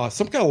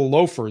 some kind of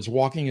loafers,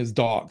 walking his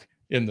dog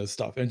in this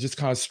stuff and just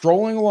kind of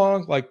strolling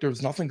along like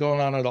there's nothing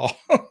going on at all.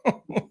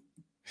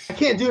 I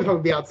can't do it if I'm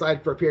gonna be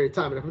outside for a period of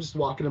time. And if I'm just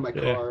walking in my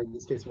car, in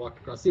this case, walking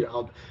across the street,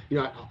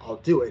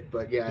 I'll do it.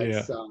 But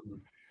it's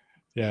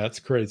that's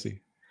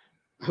crazy.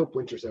 I hope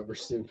winter's over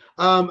soon.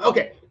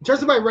 Okay, in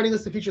terms of my running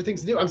list of future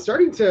things to do, I'm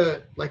starting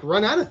to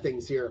run out of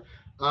things here.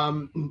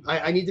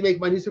 I need to make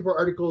my newspaper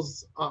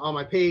articles on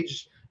my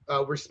page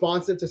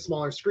responsive to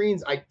smaller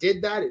screens. I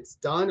did that. It's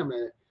done. I'm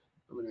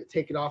gonna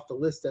take it off the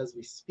list as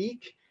we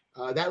speak.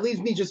 That leaves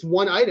me just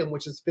one item,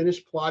 which is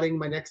finish plotting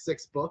my next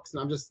 6 books,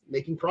 and I'm just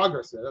making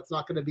progress there. That's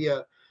not going to be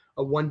a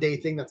one-day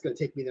thing. That's going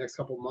to take me the next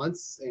couple of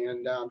months,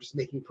 and I'm just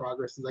making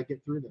progress as I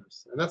get through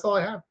those. And that's all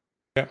I have.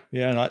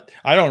 Yeah, and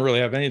I don't really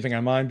have anything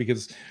on mine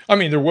because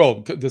there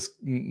will this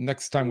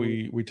next time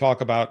we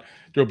talk about,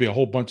 there'll be a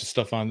whole bunch of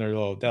stuff on there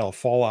that'll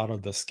fall out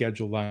of the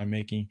schedule that I'm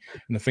making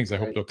and the things I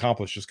hope to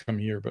accomplish this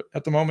coming year. But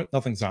at the moment,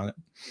 nothing's on it.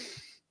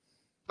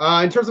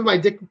 In terms of my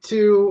addicted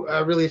to,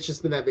 really, it's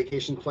just been that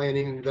vacation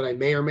planning that I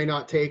may or may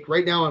not take.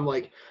 Right now, I'm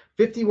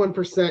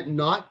 51%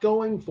 not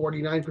going,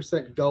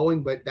 49%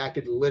 going, but that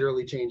could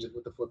literally change it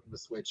with the flip of a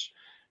switch,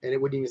 and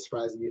it wouldn't even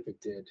surprise me if it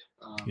did.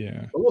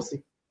 But we'll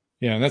see.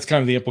 Yeah, and that's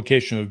kind of the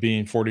implication of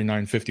being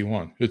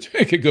 49-51.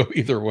 It could go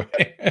either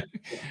way.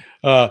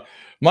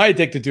 My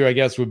addicted to, I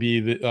guess, would be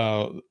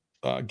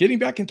getting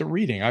back into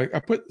reading. I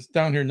put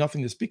down here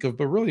nothing to speak of,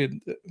 but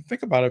really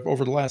think about it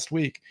over the last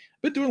week.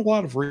 I've been doing a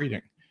lot of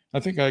reading. I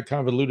think I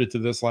kind of alluded to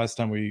this last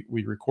time we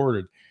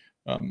recorded.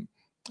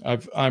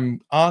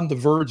 I'm on the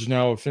verge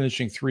now of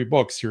finishing 3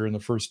 books here in the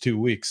first 2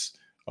 weeks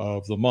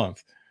of the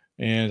month,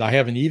 and I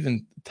haven't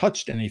even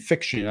touched any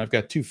fiction. I've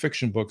got 2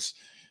 fiction books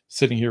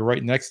sitting here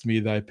right next to me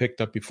that I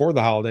picked up before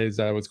the holidays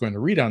that I was going to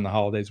read on the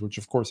holidays, which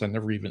of course I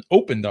never even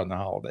opened on the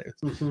holidays.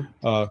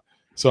 Mm-hmm.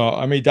 So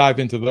I may dive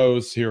into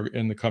those here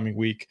in the coming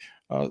week.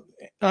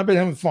 I've been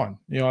having fun.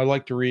 I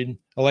like to read.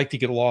 I like to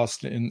get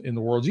lost in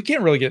the world. You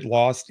can't really get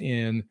lost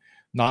in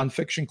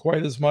nonfiction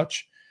quite as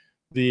much.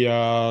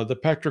 The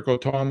Patrick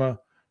Otama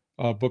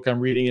book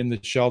I'm reading, In the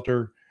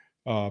Shelter,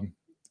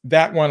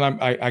 that one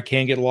I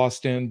can get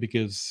lost in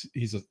because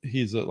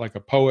he's like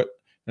a poet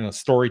and a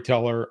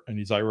storyteller, and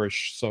he's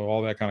Irish, so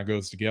all that kind of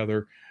goes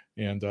together.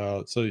 And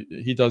so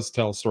he does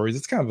tell stories.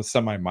 It's kind of a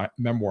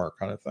semi-memoir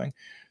kind of thing.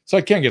 So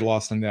I can't get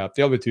lost in that.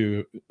 The other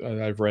 2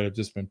 I've read have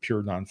just been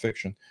pure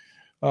nonfiction.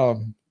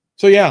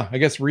 So yeah, I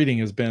guess reading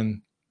has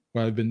been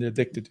what I've been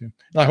addicted to. And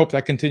I hope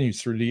that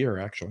continues through the year,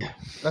 actually.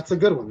 That's a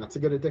good one. That's a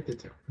good addicted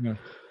to. Yeah.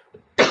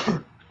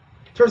 In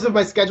terms of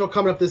my schedule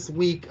coming up this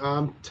week,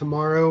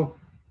 tomorrow,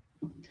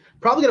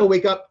 probably going to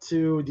wake up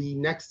to the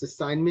next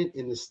assignment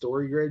in the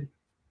story grid.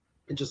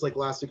 And just like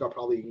last week, I'll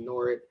probably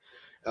ignore it.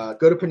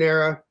 Go to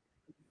Panera,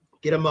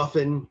 get a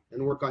muffin,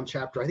 and work on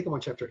I think I'm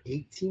on chapter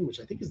 18, which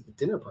I think is the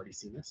dinner party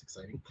scene. That's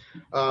exciting.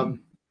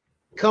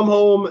 Come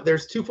home.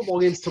 There's 2 football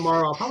games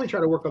tomorrow. I'll probably try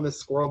to work on this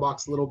squirrel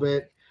box a little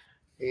bit.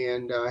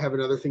 And I have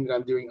another thing that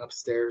I'm doing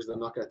upstairs that I'm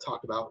not going to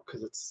talk about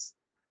because it's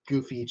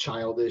goofy,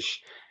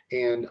 childish.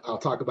 And I'll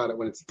talk about it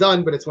when it's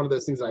done, but it's one of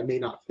those things that I may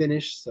not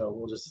finish. So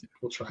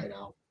we'll try it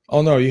out.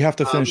 Oh no, you have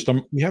to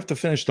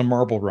finish the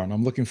marble run.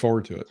 I'm looking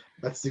forward to it.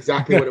 That's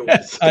exactly what it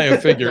was. I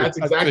figured. That's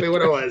exactly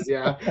what it was.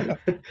 Yeah.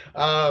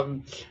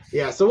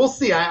 So we'll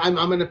see. I'm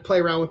going to play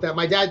around with that.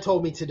 My dad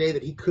told me today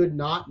that he could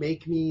not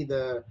make me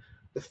the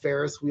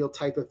Ferris wheel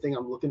type of thing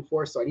I'm looking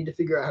for. So I need to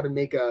figure out how to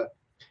make a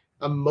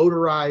a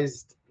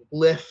motorized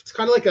lift,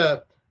 kind of like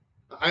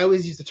I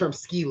always use the term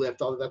ski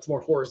lift, although that's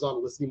more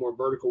horizontal, this is more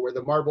vertical, where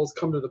the marbles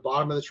come to the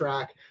bottom of the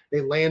track,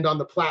 they land on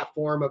the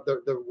platform of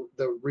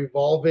the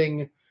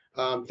revolving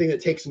thing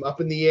that takes them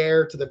up in the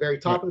air to the very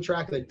top of the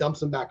track and then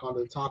dumps them back onto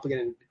the top again,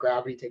 and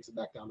gravity takes them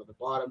back down to the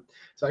bottom.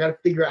 So I got to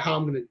figure out how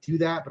I'm going to do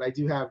that, but I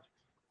do have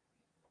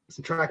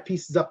some track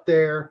pieces up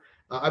there.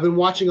 I've been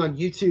watching on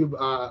YouTube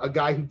a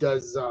guy who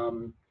does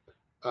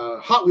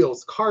Hot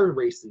Wheels car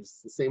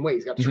races the same way.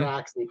 He's got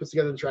tracks and he puts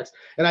together the tracks.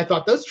 And I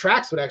thought those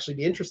tracks would actually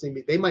be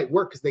interesting. They might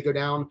work because they go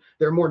down,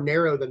 they're more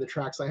narrow than the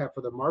tracks I have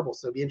for the marble.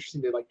 So it'd be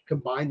interesting to like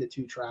combine the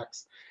two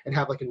tracks and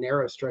have like a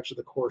narrow stretch of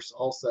the course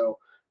also,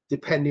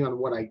 depending on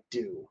what I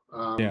do.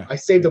 I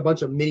saved a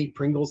bunch of mini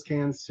Pringles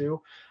cans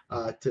too,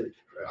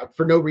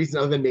 for no reason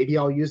other than maybe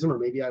I'll use them or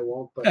maybe I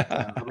won't, but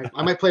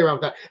I might play around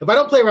with that. If I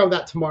don't play around with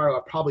that tomorrow,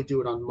 I'll probably do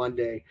it on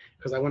Monday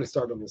because I want to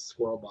start on the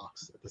squirrel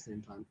box at the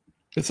same time.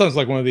 It sounds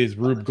like one of these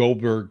Rube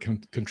Goldberg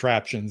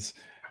contraptions.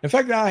 In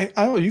fact, I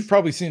don't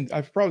know,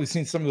 I've probably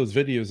seen some of those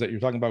videos that you're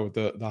talking about with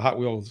the Hot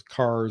Wheels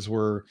cars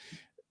where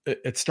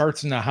it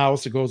starts in the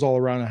house, it goes all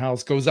around the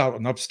house, goes out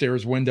an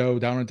upstairs window,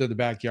 down into the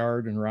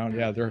backyard and around.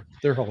 Yeah,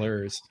 they're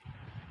hilarious.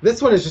 This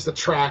one is just a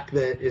track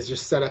that is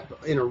just set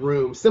up in a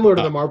room, similar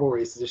to the marble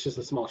races. It's just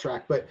a small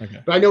track, but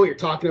I know what you're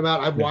talking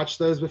about. I've watched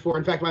those before.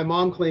 In fact, my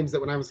mom claims that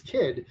when I was a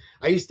kid,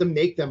 I used to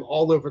make them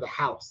all over the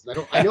house.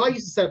 I know I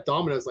used to set up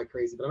dominoes like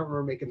crazy, but I don't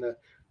remember making the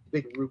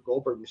big Rube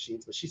Goldberg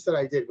machines. But she said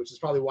I did, which is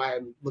probably why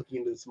I'm looking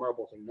into this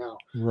marble thing now.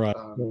 Right.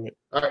 All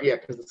right, yeah,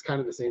 because it's kind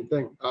of the same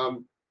thing.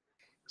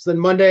 So then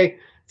Monday,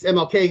 it's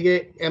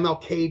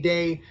MLK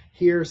Day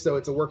here, so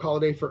it's a work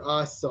holiday for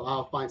us. So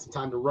I'll find some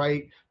time to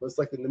write, most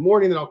likely in the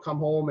morning. Then I'll come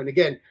home. And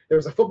again,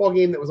 there's a football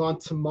game that was on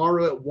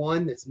tomorrow at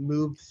 1 that's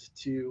moved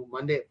to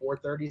Monday at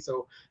 4:30.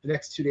 So the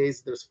next 2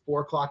 days, there's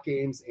 4 o'clock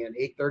games and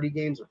 8:30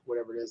 games or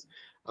whatever it is.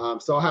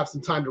 So I'll have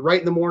some time to write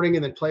in the morning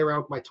and then play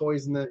around with my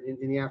toys in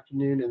the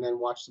afternoon and then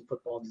watch some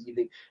football in the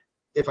evening.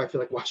 If I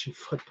feel like watching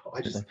football,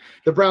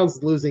 the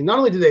Browns losing. Not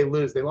only did they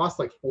lose, they lost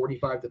like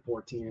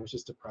 45-14. It was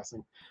just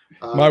depressing.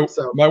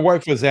 My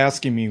wife was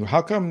asking me,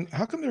 how come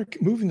they're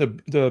moving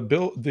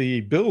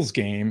the Bills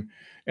game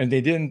and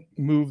they didn't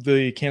move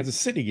the Kansas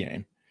City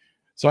game?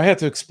 So I had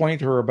to explain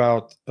to her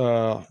about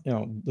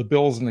the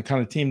Bills and the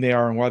kind of team they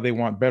are and why they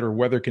want better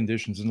weather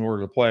conditions in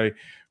order to play.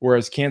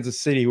 Whereas Kansas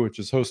City, which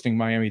is hosting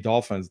Miami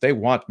Dolphins, they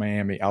want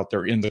Miami out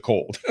there in the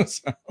cold.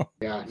 So.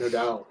 Yeah, no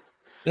doubt.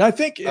 And I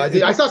think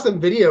I saw some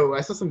video.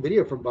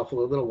 From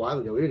Buffalo a little while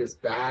ago. It is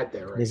bad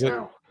there right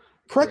now.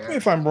 Correct me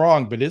if I'm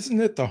wrong, but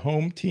isn't it the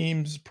home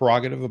team's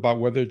prerogative about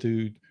whether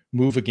to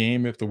move a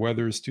game if the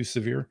weather is too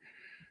severe?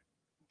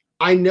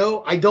 I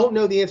don't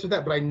know the answer to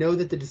that, but I know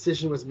that the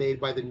decision was made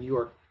by the New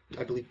York,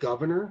 I believe,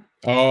 governor.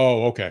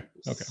 Oh, okay.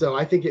 So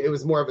I think it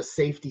was more of a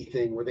safety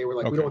thing where they were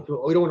like, we don't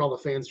want all the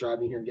fans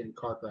driving here and getting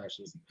car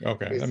crashes.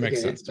 Okay, that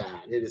makes sense. It's bad.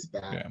 It is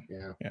bad.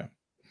 Yeah.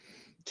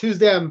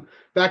 Tuesday, I'm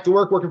back to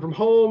work, working from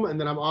home, and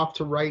then I'm off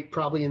to write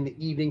probably in the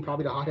evening,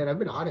 probably to Hothead. I've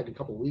been to Hothead in a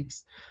couple of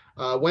weeks.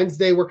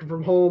 Wednesday, working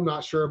from home,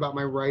 not sure about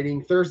my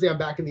writing. Thursday, I'm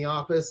back in the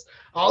office.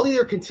 I'll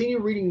either continue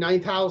reading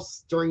Ninth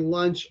House during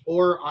lunch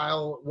or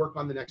I'll work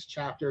on the next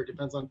chapter. It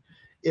depends on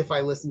if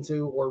I listen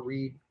to or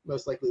read,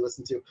 most likely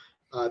listen to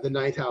the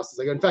Ninth House.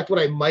 In fact,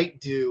 what I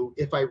might do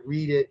if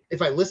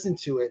I listen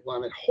to it while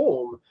I'm at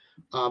home,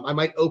 I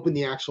might open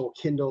the actual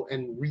Kindle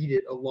and read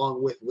it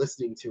along with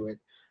listening to it.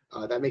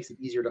 That makes it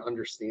easier to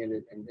understand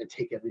it and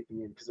take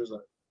everything in because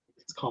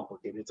it's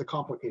complicated. It's a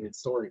complicated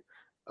story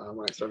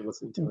when I started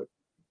listening to it.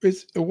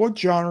 What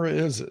genre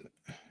is it?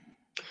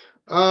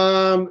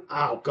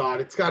 Oh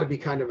God, it's got to be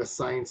kind of a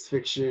science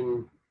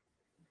fiction.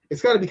 I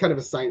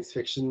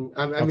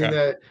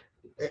mean,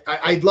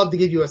 I'd love to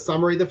give you a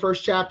summary of the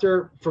first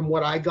chapter. From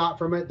what I got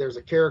from it, there's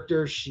a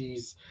character.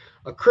 She's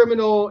a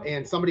criminal,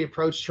 and somebody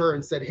approached her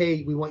and said,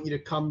 "Hey, we want you to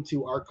come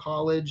to our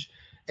college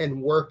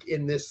and work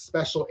in this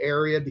special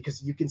area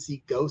because you can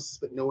see ghosts,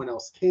 but no one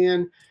else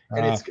can."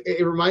 And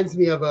it reminds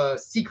me of a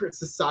secret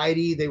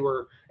society.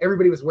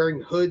 Everybody was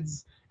wearing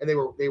hoods, and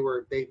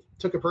they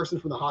took a person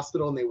from the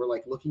hospital and they were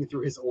like looking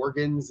through his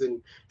organs,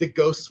 and the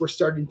ghosts were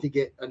starting to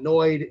get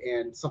annoyed,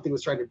 and something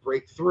was trying to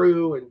break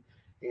through,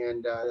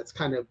 and that's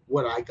kind of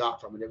what I got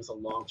from it. It was a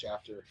long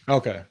chapter.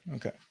 Okay.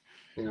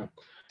 Yeah.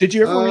 Did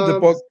you ever read the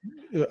book?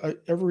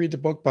 Ever read the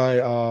book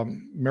by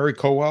Mary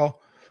Cowell?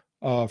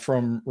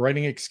 From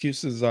Writing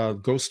Excuses,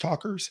 Ghost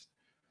Talkers?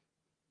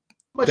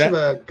 Much of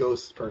a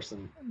ghost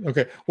person.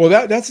 Okay, well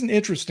that's an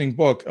interesting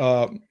book.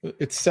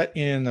 It's set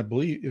in, I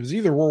believe it was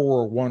either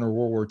World War I or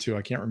World War II.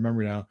 I can't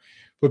remember now,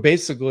 but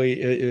basically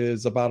it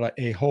is about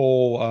a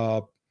whole.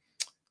 I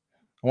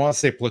want to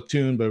say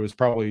platoon, but it was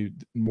probably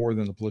more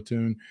than a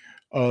platoon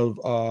of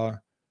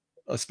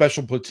a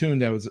special platoon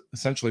that was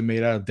essentially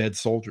made out of dead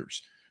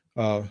soldiers.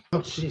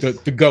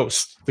 The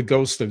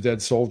ghost of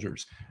dead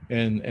soldiers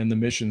and the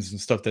missions and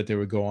stuff that they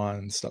would go on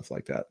and stuff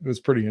like that. It was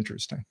pretty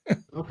interesting.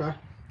 Okay.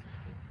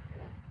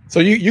 So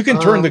you can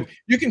turn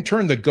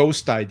the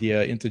ghost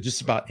idea into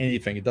just about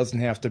anything. It doesn't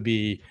have to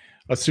be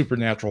a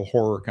supernatural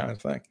horror kind of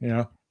thing, you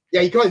know?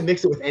 Yeah, you can probably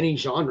mix it with any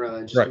genre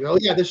and just Right. go, oh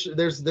yeah,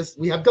 there's this.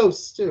 We have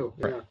ghosts too.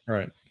 Right. Yeah.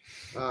 Right.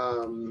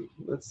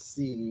 Let's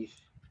see.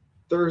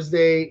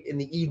 Thursday in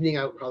the evening,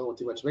 I probably won't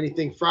do much of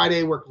anything.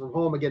 Friday, working from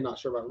home. Again, not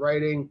sure about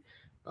writing.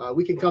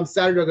 We can come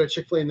Saturday. I'll go to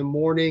Chick-fil-A in the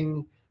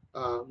morning.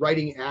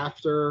 Writing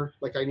after,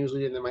 like I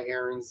usually do, and then my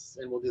errands,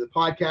 and we'll do the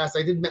podcast.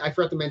 I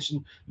forgot to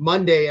mention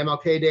Monday,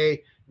 MLK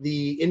Day.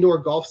 The indoor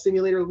golf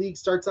simulator league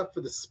starts up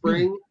for the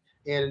spring.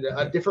 And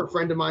a different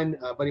friend of mine,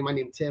 a buddy of mine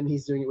named Tim,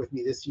 he's doing it with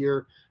me this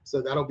year.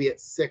 So that'll be at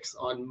 6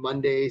 on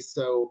Monday.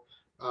 So,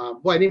 I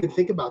didn't even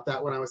think about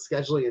that when I was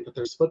scheduling it, that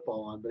there's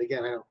football on. But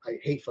again, I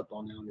hate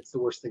football now, and it's the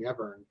worst thing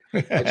ever.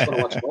 And I just want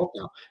to watch golf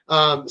now.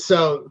 I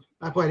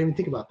didn't even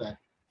think about that.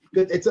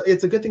 Good.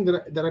 It's a good thing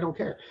that I don't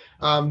care.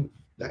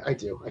 I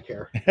do. I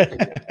care.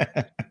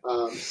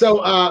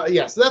 So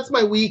that's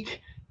my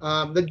week.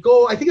 The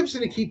goal, I think I'm just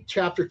going to keep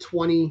chapter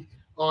 20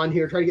 on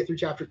here, try to get through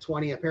chapter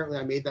 20. Apparently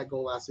I made that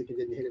goal last week and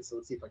didn't hit it, so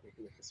let's see if I can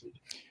hit it this week.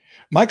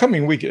 My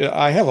coming week,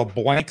 I have a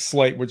blank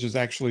slate, which is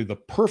actually the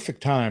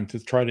perfect time to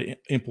try to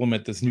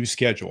implement this new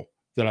schedule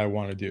that I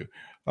want to do,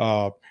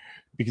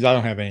 because I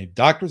don't have any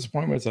doctor's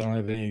appointments. I don't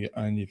have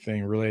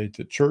anything related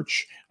to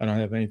church. I don't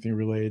have anything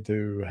related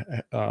to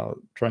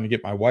trying to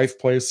get my wife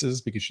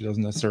places, because she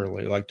doesn't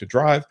necessarily like to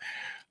drive.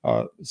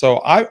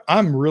 So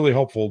I'm really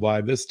hopeful by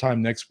this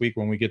time next week,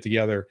 when we get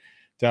together,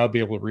 that I'll be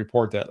able to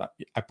report that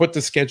I put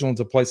the schedule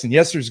into place. And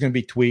yes, there's going to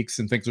be tweaks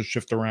and things will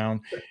shift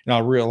around. And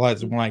I'll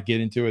realize when I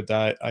get into it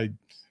that I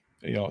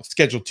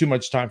schedule too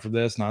much time for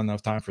this, not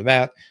enough time for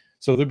that.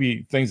 So there'll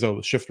be things that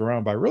will shift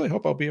around. But I really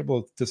hope I'll be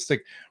able to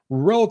stick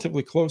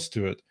relatively close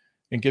to it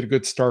and get a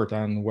good start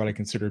on what I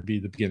consider to be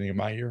the beginning of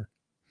my year.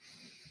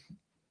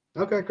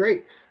 Okay,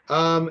 great.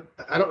 I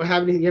don't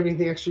have anything. You have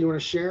anything extra you want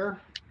to share?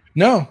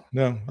 No.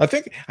 I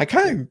think I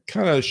kind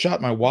of shot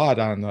my wad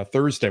on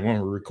Thursday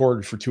when we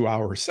recorded for 2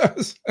 hours.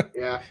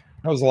 Yeah,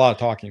 that was a lot of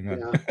talking then.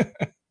 Yeah.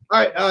 All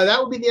right, that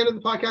will be the end of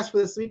the podcast for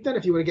this week. Then,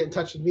 if you want to get in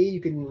touch with me,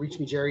 you can reach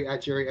me, Jerry,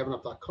 at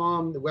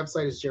jerryevanoff.com. The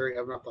website is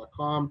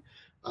jerryevanoff.com.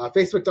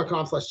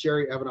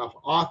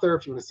 Facebook.com/jerryevanoff-author.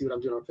 If you want to see what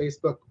I'm doing on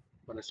Facebook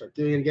when I start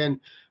doing it again.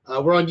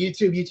 We're on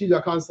YouTube,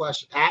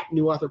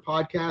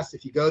 youtube.com/@newauthorpodcast.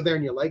 If you go there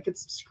and you like it,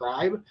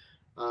 subscribe.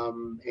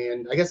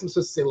 And I guess I'm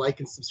supposed to say like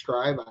and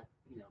subscribe.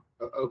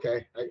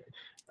 Okay.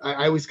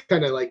 I always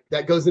kind of like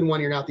that goes in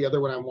one ear and out the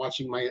other when I'm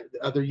watching my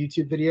other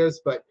YouTube videos,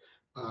 but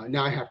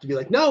now I have to be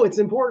like, no, it's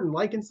important.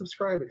 Like and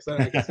subscribe, because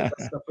I guess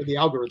that's stuff for the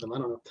algorithm. I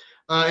don't know.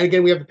 And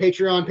again, we have the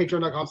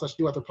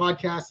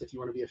patreon.com/newauthorpodcast. If you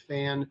want to be a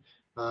fan,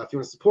 if you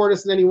want to support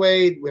us in any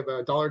way, we have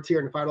a $1 tier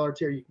and a $5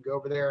 tier. You can go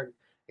over there.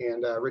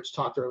 And Rich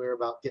talked earlier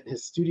about getting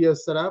his studio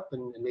set up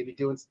and maybe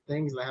doing some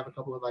things. And I have a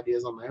couple of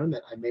ideas on my own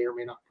that I may or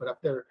may not put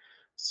up there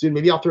soon.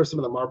 Maybe I'll throw some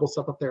of the marble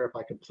stuff up there if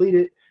I complete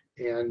it.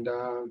 And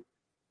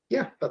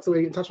that's the way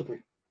you get in touch with me.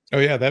 Oh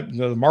yeah,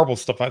 the marble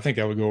stuff, I think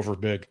I would go over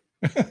big.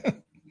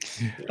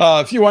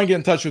 If you want to get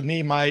in touch with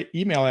me, my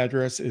email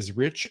address is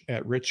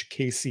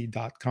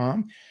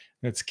rich@richcasey.com.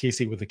 That's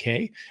Casey with a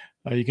K.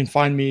 You can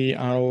find me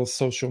on all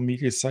social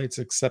media sites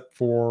except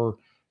for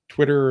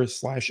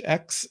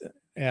Twitter/X.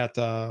 At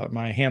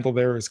my handle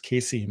there is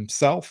Casey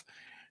himself.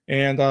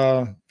 And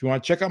if you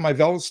want to check out my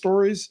Velo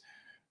stories,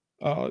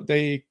 you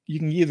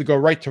can either go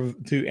right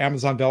to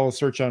Amazon Velo,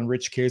 search on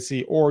Rich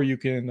Casey, or you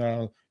can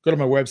go to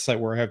my website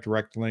where I have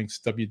direct links,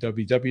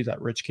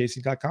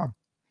 www.richcasey.com.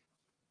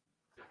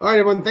 All right,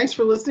 everyone. Thanks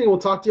for listening. We'll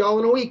talk to you all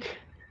in a week.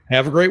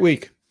 Have a great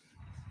week.